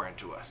that's important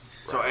to us.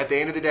 Right. So at the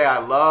end of the day, I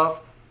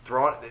love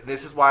throwing.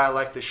 This is why I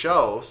like the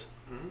shows,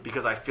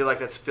 because I feel like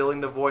that's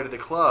filling the void of the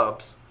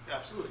clubs.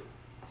 Absolutely.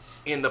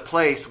 In the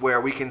place where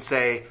we can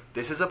say,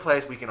 this is a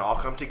place we can all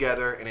come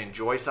together and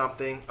enjoy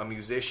something, a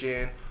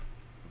musician,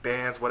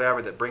 bands,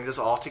 whatever, that brings us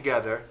all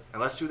together.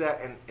 And let's do that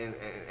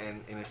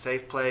in a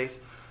safe place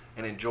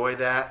and enjoy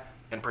that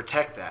and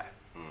protect that.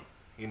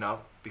 You know,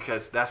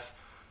 because that's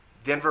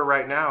Denver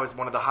right now is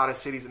one of the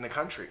hottest cities in the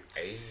country.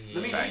 Hey,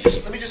 Let me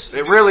just.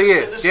 It really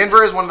is.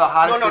 Denver is one of the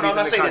hottest cities in the country. I'm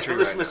not saying this, but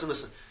right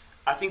listen.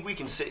 I think we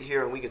can sit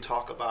here and we can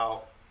talk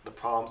about the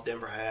problems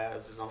Denver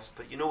has,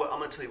 but you know what? I'm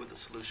going to tell you what the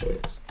solution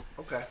is.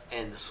 Okay.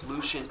 And the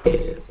solution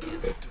is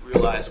to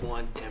realize,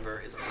 one,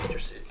 Denver is a major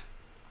city.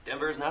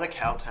 Denver is not a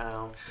cow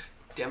town.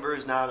 Denver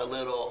is not a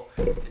little,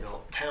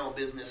 town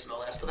business and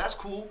all that stuff. That's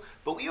cool,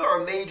 but we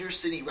are a major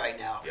city right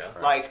now. Yeah.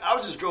 Right. Like, I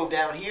just drove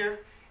down here,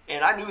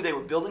 and I knew they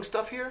were building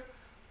stuff here,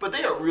 but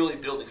they are really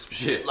building some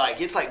shit. Like,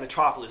 it's like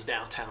Metropolis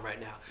downtown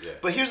right now. Yeah.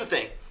 But here's the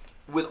thing.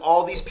 With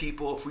all these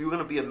people, if we were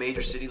going to be a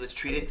major city, let's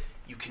treat it.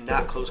 You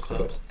cannot close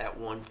clubs at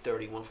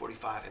 1:30,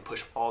 1:45 and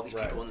push all these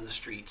people into the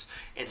streets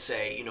and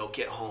say,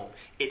 get home.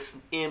 It's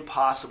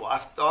impossible.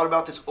 I've thought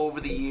about this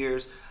over the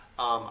years.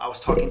 I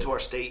was talking to our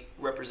state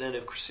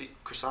representative,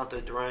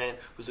 Crisanta Duran,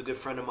 who's a good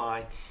friend of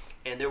mine,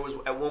 and there was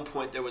at one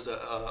point there was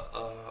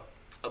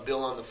a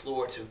bill on the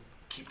floor to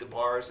keep the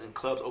bars and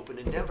clubs open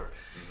in Denver.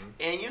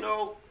 And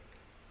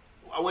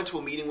I went to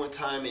a meeting one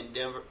time in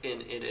Denver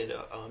in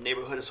a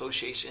neighborhood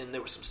association.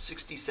 There were some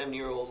 60,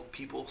 70-year-old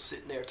people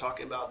sitting there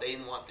talking about they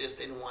didn't want this,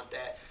 they didn't want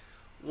that.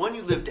 One,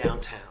 you live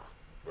downtown.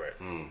 Right.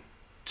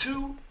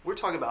 Two, we're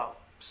talking about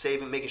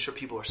making sure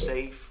people are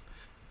safe,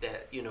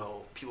 that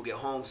people get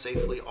home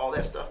safely, all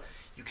that stuff.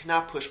 You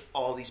cannot push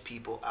all these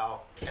people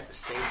out at the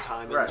same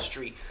time in the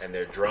street. And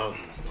they're drunk.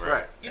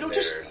 Right. Even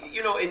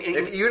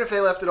if they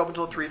left it open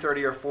until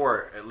 3:30 or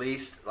 4, at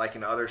least like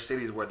in other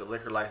cities where the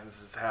liquor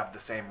licenses have the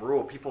same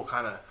rule, people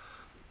kind of.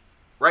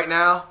 Right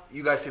now,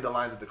 you guys see the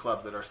lines at the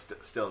clubs that are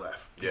still left.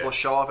 People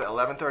show up at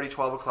 11:30,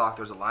 12 o'clock.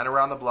 There's a line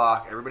around the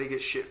block. Everybody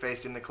gets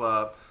shit-faced in the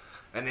club.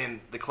 And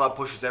then the club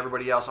pushes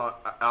everybody else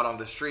out on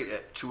the street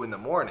at 2 in the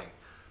morning.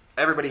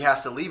 Everybody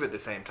has to leave at the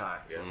same time.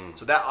 Yeah.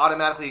 So that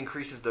automatically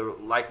increases the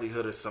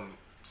likelihood of some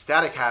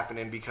static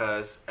happening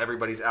because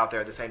everybody's out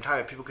there at the same time.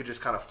 If people could just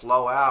kind of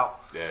flow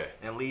out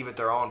and leave at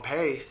their own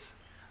pace.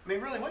 I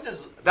mean, really, what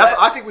does...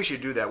 I think we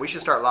should do that. We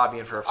should start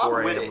lobbying for a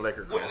 4 a.m.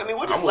 liquor club. I mean,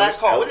 what is last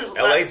call?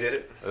 LA did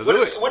it.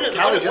 What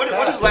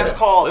is last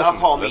call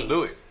alcohol mean? Let's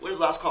do it. What does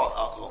last call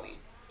alcohol mean?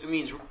 It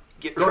means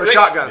Go to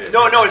shotguns.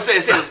 No, it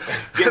says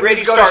get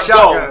ready, Go to start, go.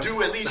 shotguns.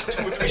 Do at least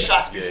 2 or 3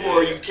 shots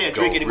before you can't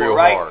drink anymore, real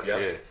right? hard,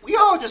 yeah. We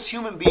all just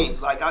human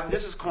beings. Like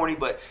this is corny,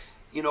 but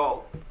we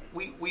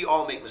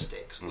all make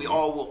mistakes. We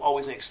all will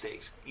always make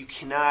mistakes. You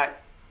cannot,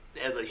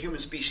 as a human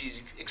species,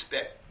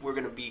 expect we're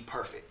going to be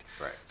perfect.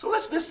 Right. So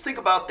let's think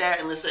about that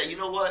and let's say, you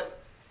know what?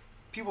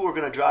 People are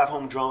going to drive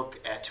home drunk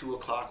at 2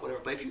 o'clock,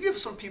 whatever. But if you give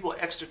some people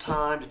extra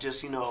time to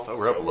just,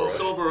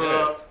 sober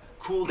up,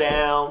 cool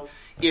down.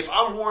 If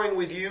I'm warring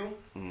with you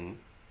and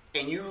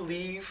you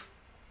leave,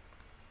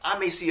 I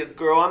may see a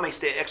girl, I may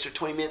stay an extra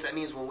 20 minutes. That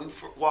means when we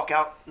walk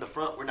out in the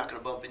front, we're not going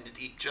to bump into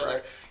each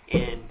other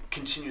and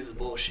continue the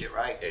bullshit,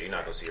 right? Yeah, you're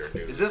not going to see her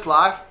dude. Is this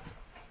live?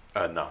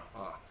 No. Oh,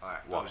 all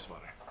right. Wow. I was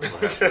wondering. That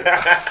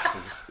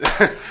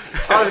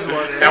I was wondering. was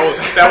one of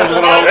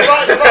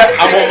those.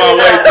 I'm on my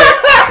way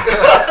text.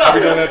 I'll be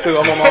doing that too.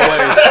 I'm on my way.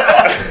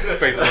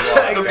 Facebook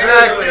Live.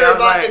 Exactly. I was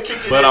like,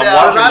 But I'm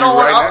because watching I don't you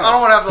want. right now. I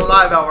don't want to have to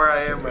lie about where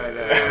I am right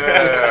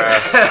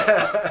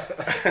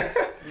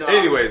now.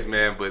 Anyways,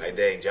 man, but Hey,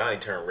 dang, Johnny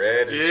turned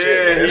red as yeah,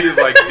 shit. he was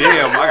like,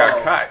 "Damn, I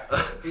got caught."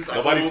 He's like,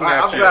 Nobody I'm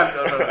snapped you. glad.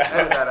 No,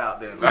 edit that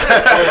out then.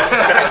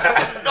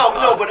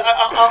 No, but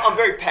I'm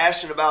very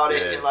passionate about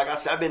it. Yeah. And like I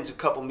said, I've been to a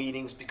couple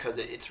meetings because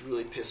it's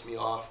really pissed me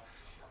off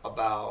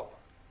about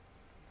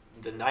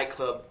the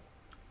nightclub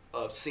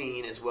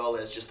scene as well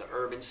as just the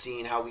urban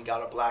scene, how we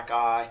got a black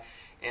eye.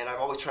 And I've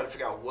always tried to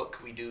figure out what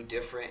could we do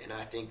different, and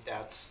I think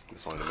that's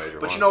one of the major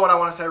But ones. you know what I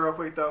want to say real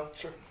quick though?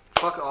 Sure.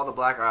 Fuck all the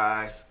black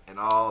eyes and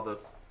all the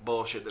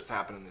bullshit that's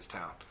happening in this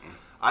town.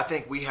 I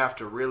think we have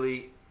to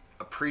really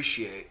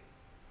appreciate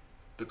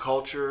the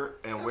culture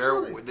and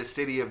where the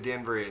city of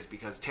Denver is,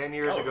 because 10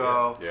 years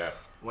ago, Yeah,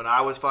 when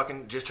I was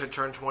fucking just had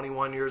turned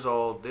 21 years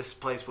old, this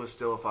place was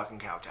still a fucking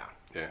cow town.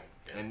 yeah.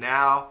 And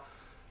now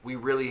we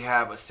really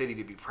have a city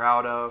to be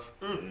proud of.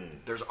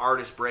 There's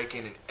artists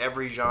breaking in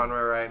every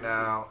genre right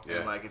now. Yeah.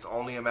 And like it's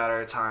only a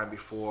matter of time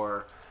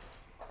before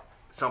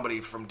somebody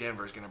from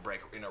Denver is going to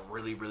break in a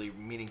really, really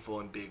meaningful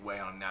and big way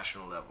on a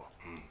national level.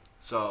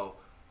 So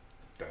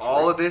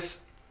all of this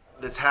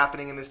that's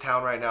happening in this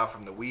town right now,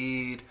 from the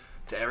weed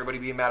to everybody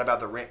being mad about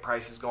the rent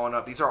prices going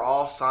up, these are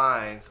all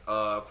signs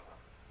of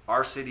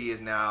our city is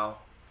now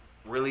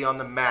really on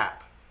the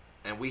map.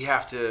 And we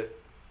have to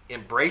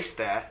embrace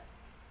that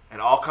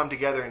and all come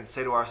together and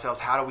say to ourselves,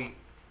 how do we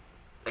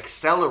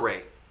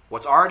accelerate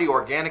what's already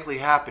organically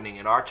happening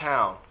in our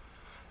town,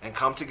 and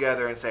come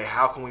together and say,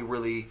 how can we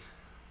really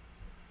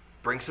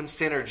bring some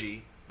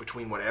synergy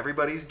between what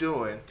everybody's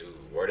doing Dude,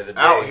 word of the day.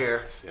 out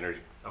here. Synergy.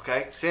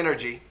 Okay,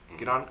 synergy.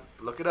 Get on,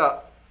 look it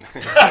up.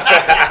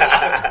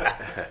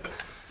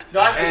 no,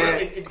 I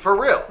And think for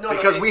real,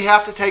 because we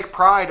have to take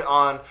pride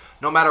on,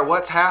 no matter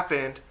what's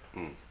happened,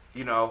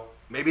 you know,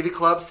 maybe the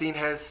club scene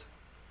has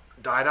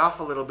died off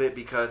a little bit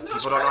because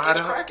people don't know how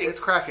to. cracking. It's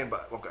cracking,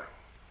 but okay.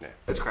 Yeah.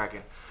 It's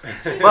cracking.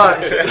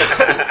 But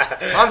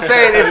I'm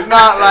saying it's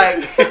not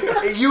like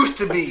it used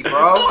to be,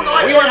 bro.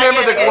 We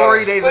remember the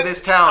glory days of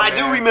this town. I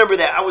do remember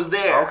that. I was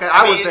there. Okay,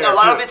 I was mean, there, a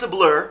lot too. of it's a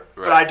blur,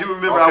 but Right. I do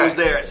remember I Okay. was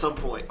there at some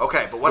point.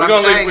 Okay, but what We're I'm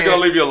gonna saying we're gonna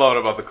is, leave you alone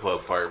about the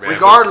club part, man.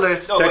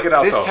 regardless, check it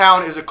out. this though.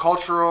 town is a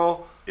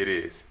cultural It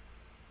is.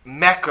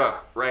 mecca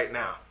right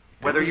now.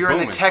 Whether Denver's you're in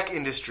the booming. tech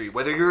industry,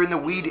 whether you're in the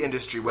weed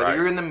industry, whether Right.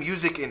 you're in the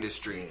music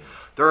industry,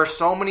 there are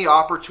so many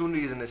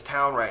opportunities in this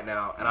town right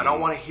now, and I don't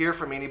want to hear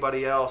from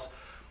anybody else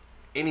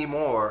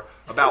anymore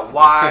about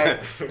why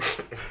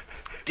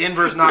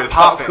Denver's not Yeah,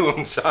 talk to popping.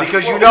 him, Sean.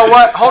 Because you know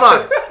what? Hold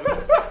on.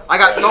 I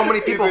got so many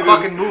people in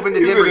fucking his- moving to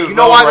he's in Denver. his You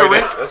know why zone the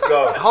right rent's... Let's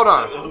go. Hold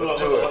on. Let's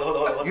do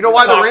it. You know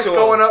why the Talk rent's to him.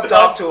 going up?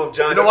 Talk though? to him,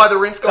 Johnny. You know why the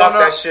rent's Talk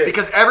going up? that shit.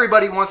 Because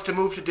everybody wants to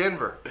move to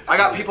Denver. I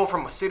got people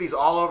from cities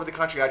all over the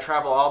country. I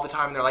travel all the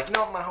time, and they're like, you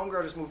know, my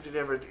homegirl just moved to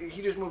Denver.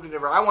 He just moved to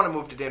Denver. I want to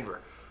move to Denver.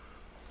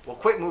 Well,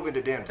 quit moving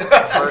to Denver.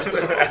 First of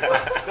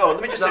all. No,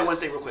 let me just say one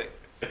thing real quick.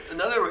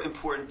 Another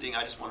important thing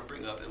I just want to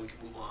bring up, and we can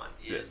move on,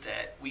 is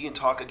that we can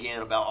talk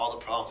again about all the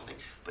problems and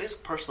things, but it's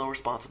personal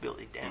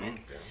responsibility, damn it.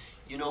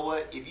 You know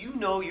what? If you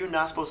know you're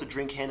not supposed to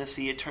drink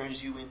Hennessy, it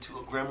turns you into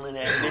a gremlin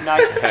at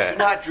midnight. Do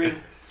not drink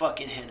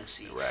fucking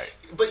Hennessy. Right.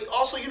 But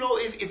also, you know,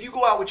 if you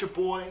go out with your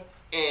boy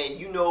and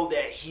you know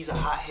that he's a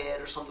hothead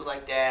or something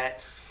like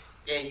that,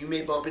 and you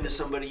may bump into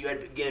somebody you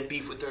had getting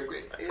beef with third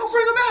grade, don't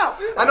bring him out.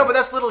 I know, but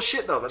that's little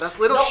shit, though. But that's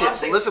little No, shit. I'm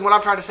saying- Listen, what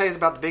I'm trying to say is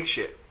about the big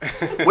shit.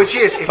 Which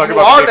is, if Talk you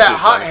about are big that shit,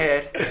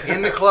 hothead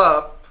in the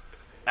club,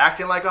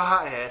 acting like a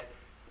hothead,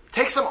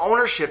 take some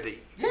ownership. That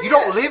you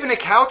don't live in a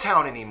cow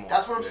town anymore.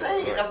 That's what I'm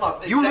saying. That's my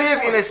You exact live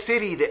in point. a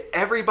city that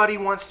everybody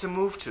wants to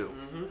move to.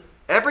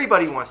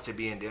 Everybody wants to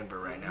be in Denver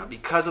right now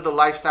because of the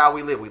lifestyle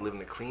we live. We live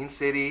in a clean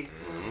city.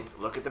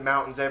 Look at the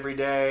mountains every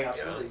day.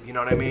 Absolutely. You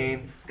know what I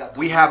mean? Got good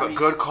We have a groupies.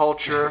 good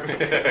culture. Got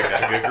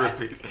good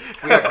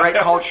groupies. We got great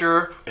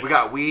culture. We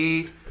got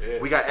weed.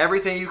 We got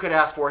everything you could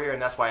ask for here,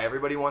 and that's why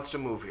everybody wants to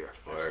move here.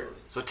 Word.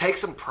 So take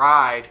some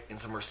pride and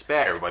some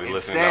respect. Everybody in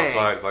listening saying,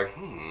 outside is like,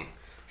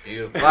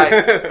 Beautiful. like,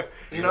 you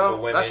Beautiful know,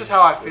 women, that's just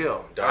how I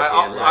feel. dark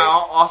I and light.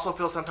 also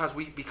feel sometimes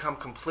we become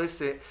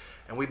complicit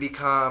and we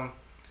become,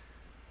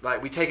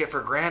 like, we take it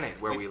for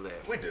granted where we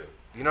live. We do.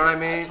 You know what I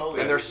mean?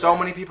 totally and there's so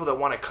many people that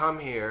want to come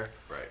here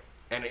Right.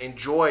 and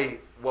enjoy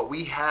what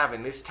we have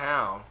in this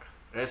town.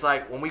 And it's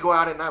like, when we go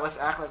out at night, let's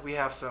act like we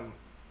have some,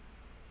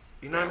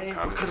 you know what I mean?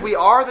 common Because sense. we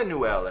are the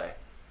new LA.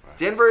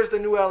 Denver is the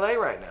new LA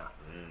right now.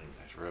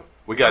 That's real.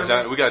 We got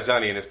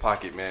Johnny in his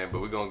pocket, man,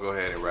 but we're going to go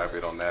ahead and wrap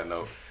it on that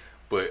note.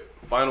 But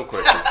final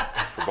question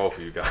for both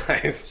of you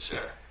guys. Sure.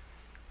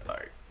 All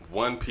right.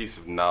 One piece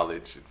of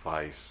knowledge,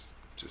 advice,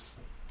 just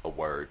a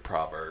word,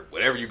 proverb,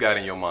 whatever you got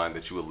in your mind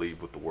that you would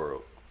leave with the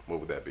world, what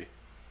would that be?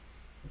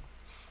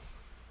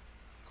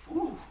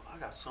 Ooh, I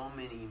got so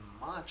many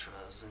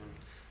mantras and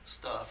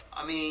stuff.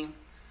 I mean,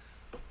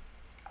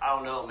 I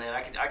don't know, man.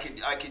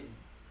 I could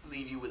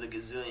leave you with a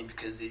gazillion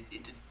because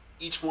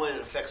each one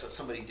affects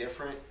somebody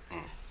different.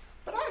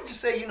 But I'd just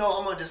say, I'm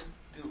gonna just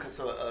do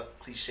a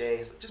cliche.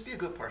 Is just be a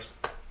good person.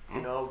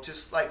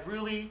 Just like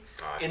really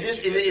in this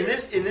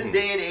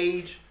day and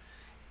age,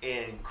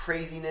 and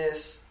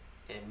craziness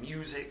and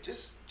music,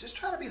 just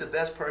try to be the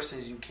best person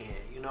as you can.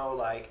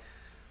 Like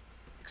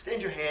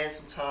extend your hand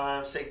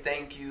sometimes, say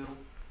thank you.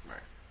 Right.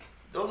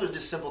 Those are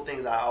just simple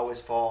things I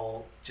always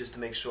fall just to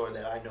make sure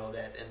that I know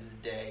that at the end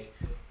of the day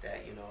that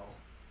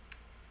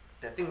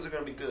that things are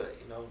going to be good.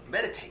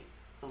 Meditate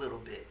a little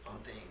bit on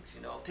things.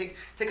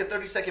 Take a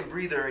 30-second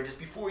breather and just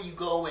before you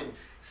go and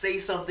say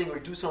something or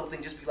do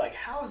something, just be like,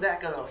 how is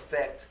that going to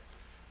affect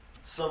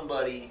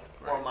somebody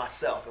or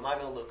myself? Am I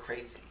going to look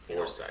crazy?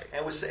 Foresight.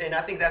 And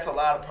I think that's a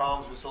lot of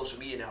problems with social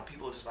media now.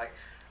 People are just like,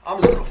 I'm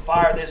just going to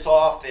fire this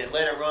off and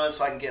let it run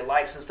so I can get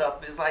likes and stuff.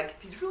 But it's like,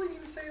 did you really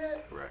need to say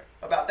that? Right.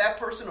 About that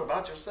person or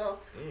about yourself?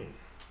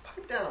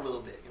 Pipe down a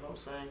little bit, you know what I'm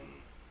saying?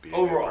 Be a good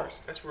Overall.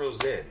 person. That's real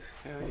zen.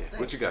 Hell yeah.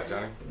 What you got,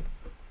 Johnny?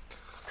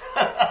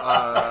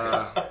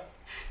 I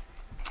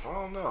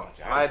don't know.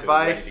 My Johnny's still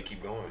ready advice, to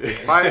keep going.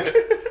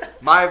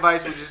 my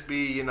advice would just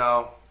be,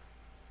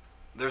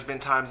 there's been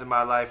times in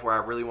my life where I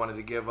really wanted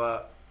to give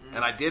up,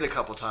 and I did a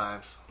couple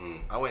times.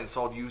 I went and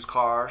sold used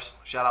cars.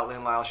 Shout out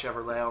Lynn Lyle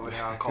Chevrolet over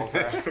here on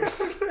Colfax.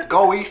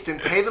 Go east and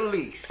pay the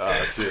lease.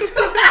 Shit.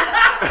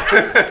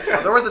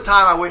 There was a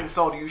time I went and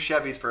sold used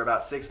Chevys for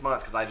about 6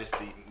 months because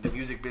the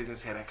music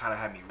business had kind of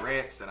had me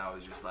rinsed, and I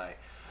was just like,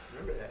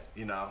 Remember that.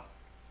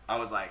 I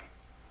was like,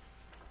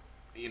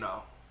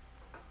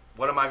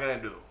 what am I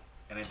going to do?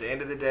 And at the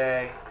end of the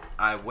day,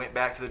 I went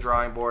back to the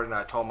drawing board and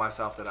I told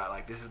myself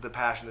that this is the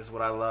passion, this is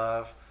what I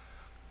love.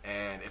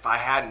 And if I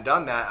hadn't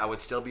done that, I would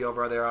still be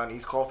over there on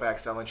East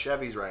Colfax selling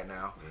Chevys right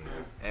now.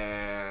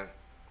 And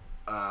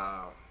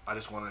I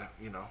just want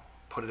to,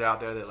 put it out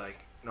there that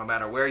no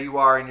matter where you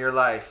are in your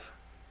life,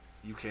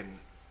 you can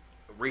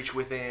reach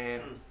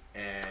within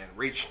and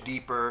reach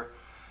deeper.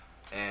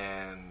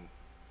 And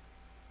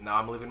now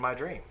I'm living my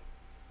dream.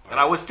 And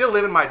I was still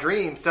living my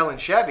dream selling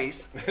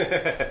Chevys.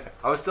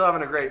 I was still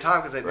having a great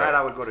time because at night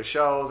I would go to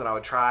shows and I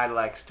would try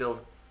to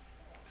still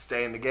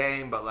stay in the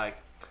game. But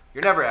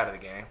you're never out of the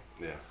game.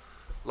 Yeah.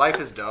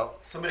 Life is dope.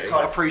 Somebody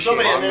appreciate in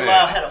it. Lynn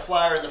Lyle had a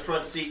flyer in the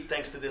front seat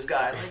thanks to this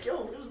guy. Like,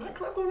 yo, there's a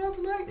nightclub going on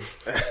tonight?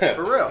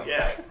 For real.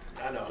 Yeah,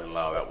 I know. Lynn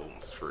Lyle, that one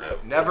was free.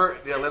 Never.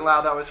 Yeah, Lynn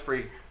Lyle, that was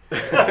free.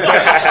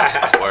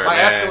 Word, My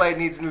man. Escalade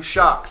needs new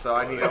shock, so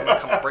I'm going to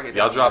come bring it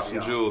down. Y'all dropped for some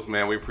y'all. jewels,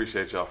 man. We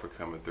appreciate y'all for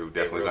coming through.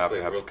 Definitely Real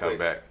gonna have to real come quick,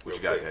 back. What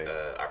you got, quick, Dave?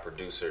 our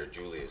producer,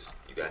 Julius,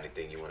 you got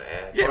anything you want to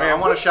add? Yeah, I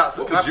want to shout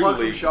some. what Can I would you plug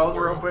some leave shows with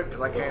the real world? quick?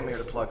 Because I came here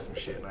to plug some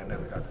shit and I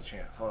never got the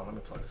chance. Hold on, let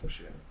me plug some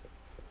shit.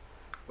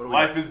 What do we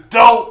Life is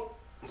dope.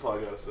 That's all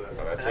I gotta say.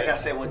 Oh, that's And I it.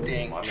 gotta say one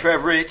thing. Why not?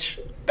 Trev Rich,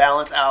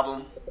 Balance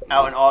album,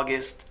 out in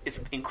August. It's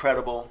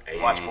incredible.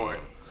 Watch for it.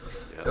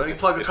 Yeah. Let me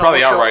plug a It's couple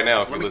probably out shows. right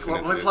now if let you're me, listening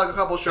let to me this. plug a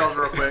couple shows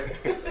real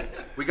quick.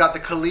 We got the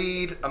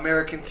Khalid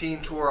American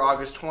Teen Tour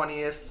August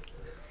 20th.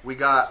 We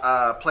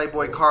got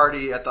Playboy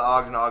Cardi at the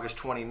Ogden August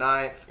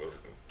 29th.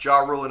 Ja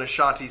Rule and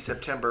Ashanti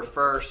September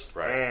 1st.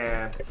 Right.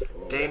 And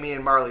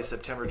Damian Marley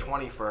September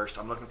 21st.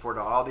 I'm looking forward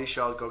to all these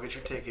shows. Go get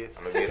your tickets.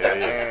 I'm going to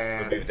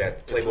And be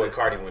that Playboy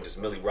Cardi one, just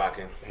Millie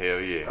rocking.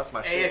 Hell yeah. that's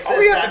my shit. All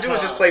he has to do is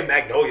just play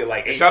Magnolia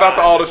like 8 Shout out to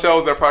times. all the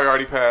shows that probably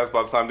already passed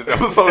by the time this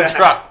episode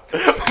dropped.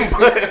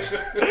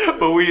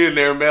 but we in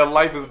there, man.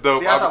 Life is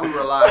dope. See, I thought we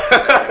were live.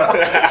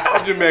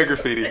 I'm your man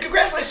Graffiti. And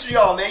congratulations to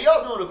y'all, man.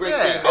 Y'all doing a great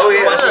Yeah. thing. Oh,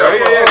 yeah, that's Oh, right.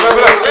 yeah, clap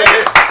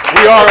it up.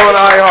 We are on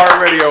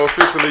iHeartRadio.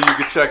 Officially, you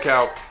can check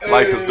out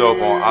Life is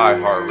Dope on I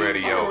remember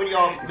iHeartRadio. when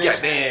y'all mentioned this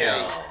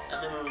Goddamn. thing.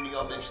 I remember when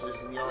y'all mentioned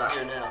this and y'all are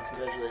here now.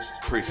 Congratulations.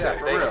 Appreciate Yeah, it.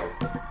 for Thank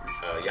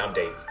real. you. Yeah, I'm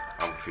Davey.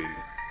 I'm Graffiti.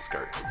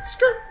 Skirt.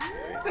 Skirt.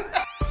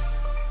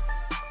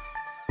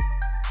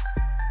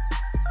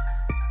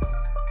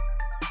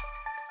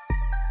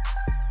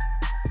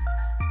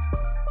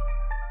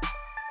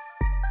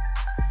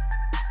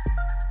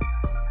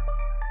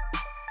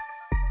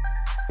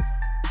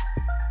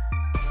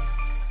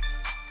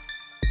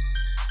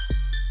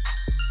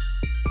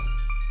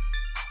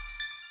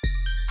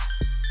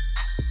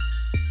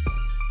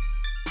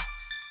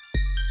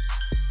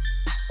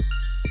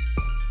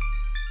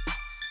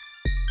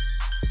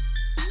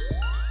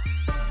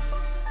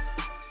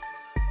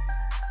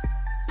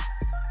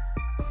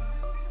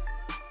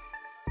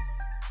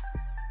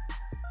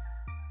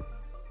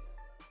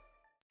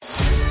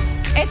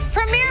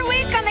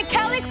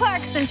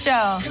 Clarkson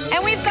Show.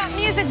 And we've got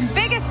music's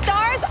biggest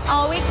stars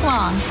all week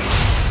long.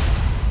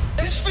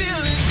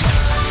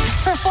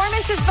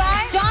 Performances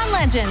by John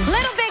Legend,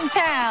 Little Big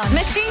Town,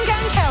 Machine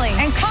Gun Kelly,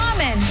 and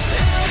Common.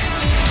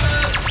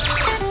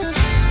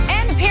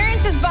 And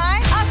appearances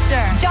by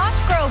Usher, Josh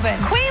Groban,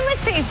 Queen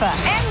Latifah,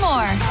 and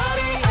more.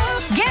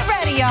 Get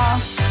ready, y'all.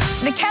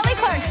 The Kelly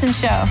Clarkson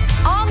Show.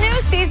 All new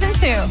Season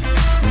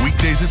 2.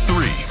 Weekdays at 3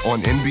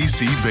 on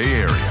NBC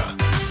Bay Area.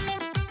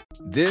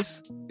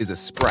 This is a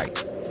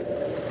Sprite.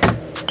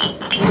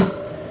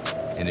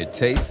 And it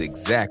tastes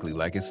exactly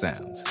like it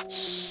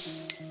sounds.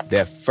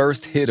 That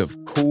first hit of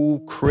cool,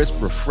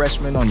 crisp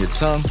refreshment on your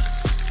tongue,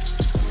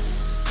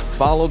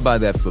 followed by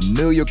that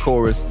familiar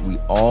chorus we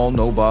all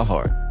know by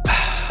heart.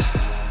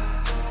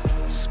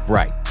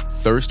 Sprite,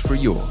 thirst for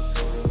yours.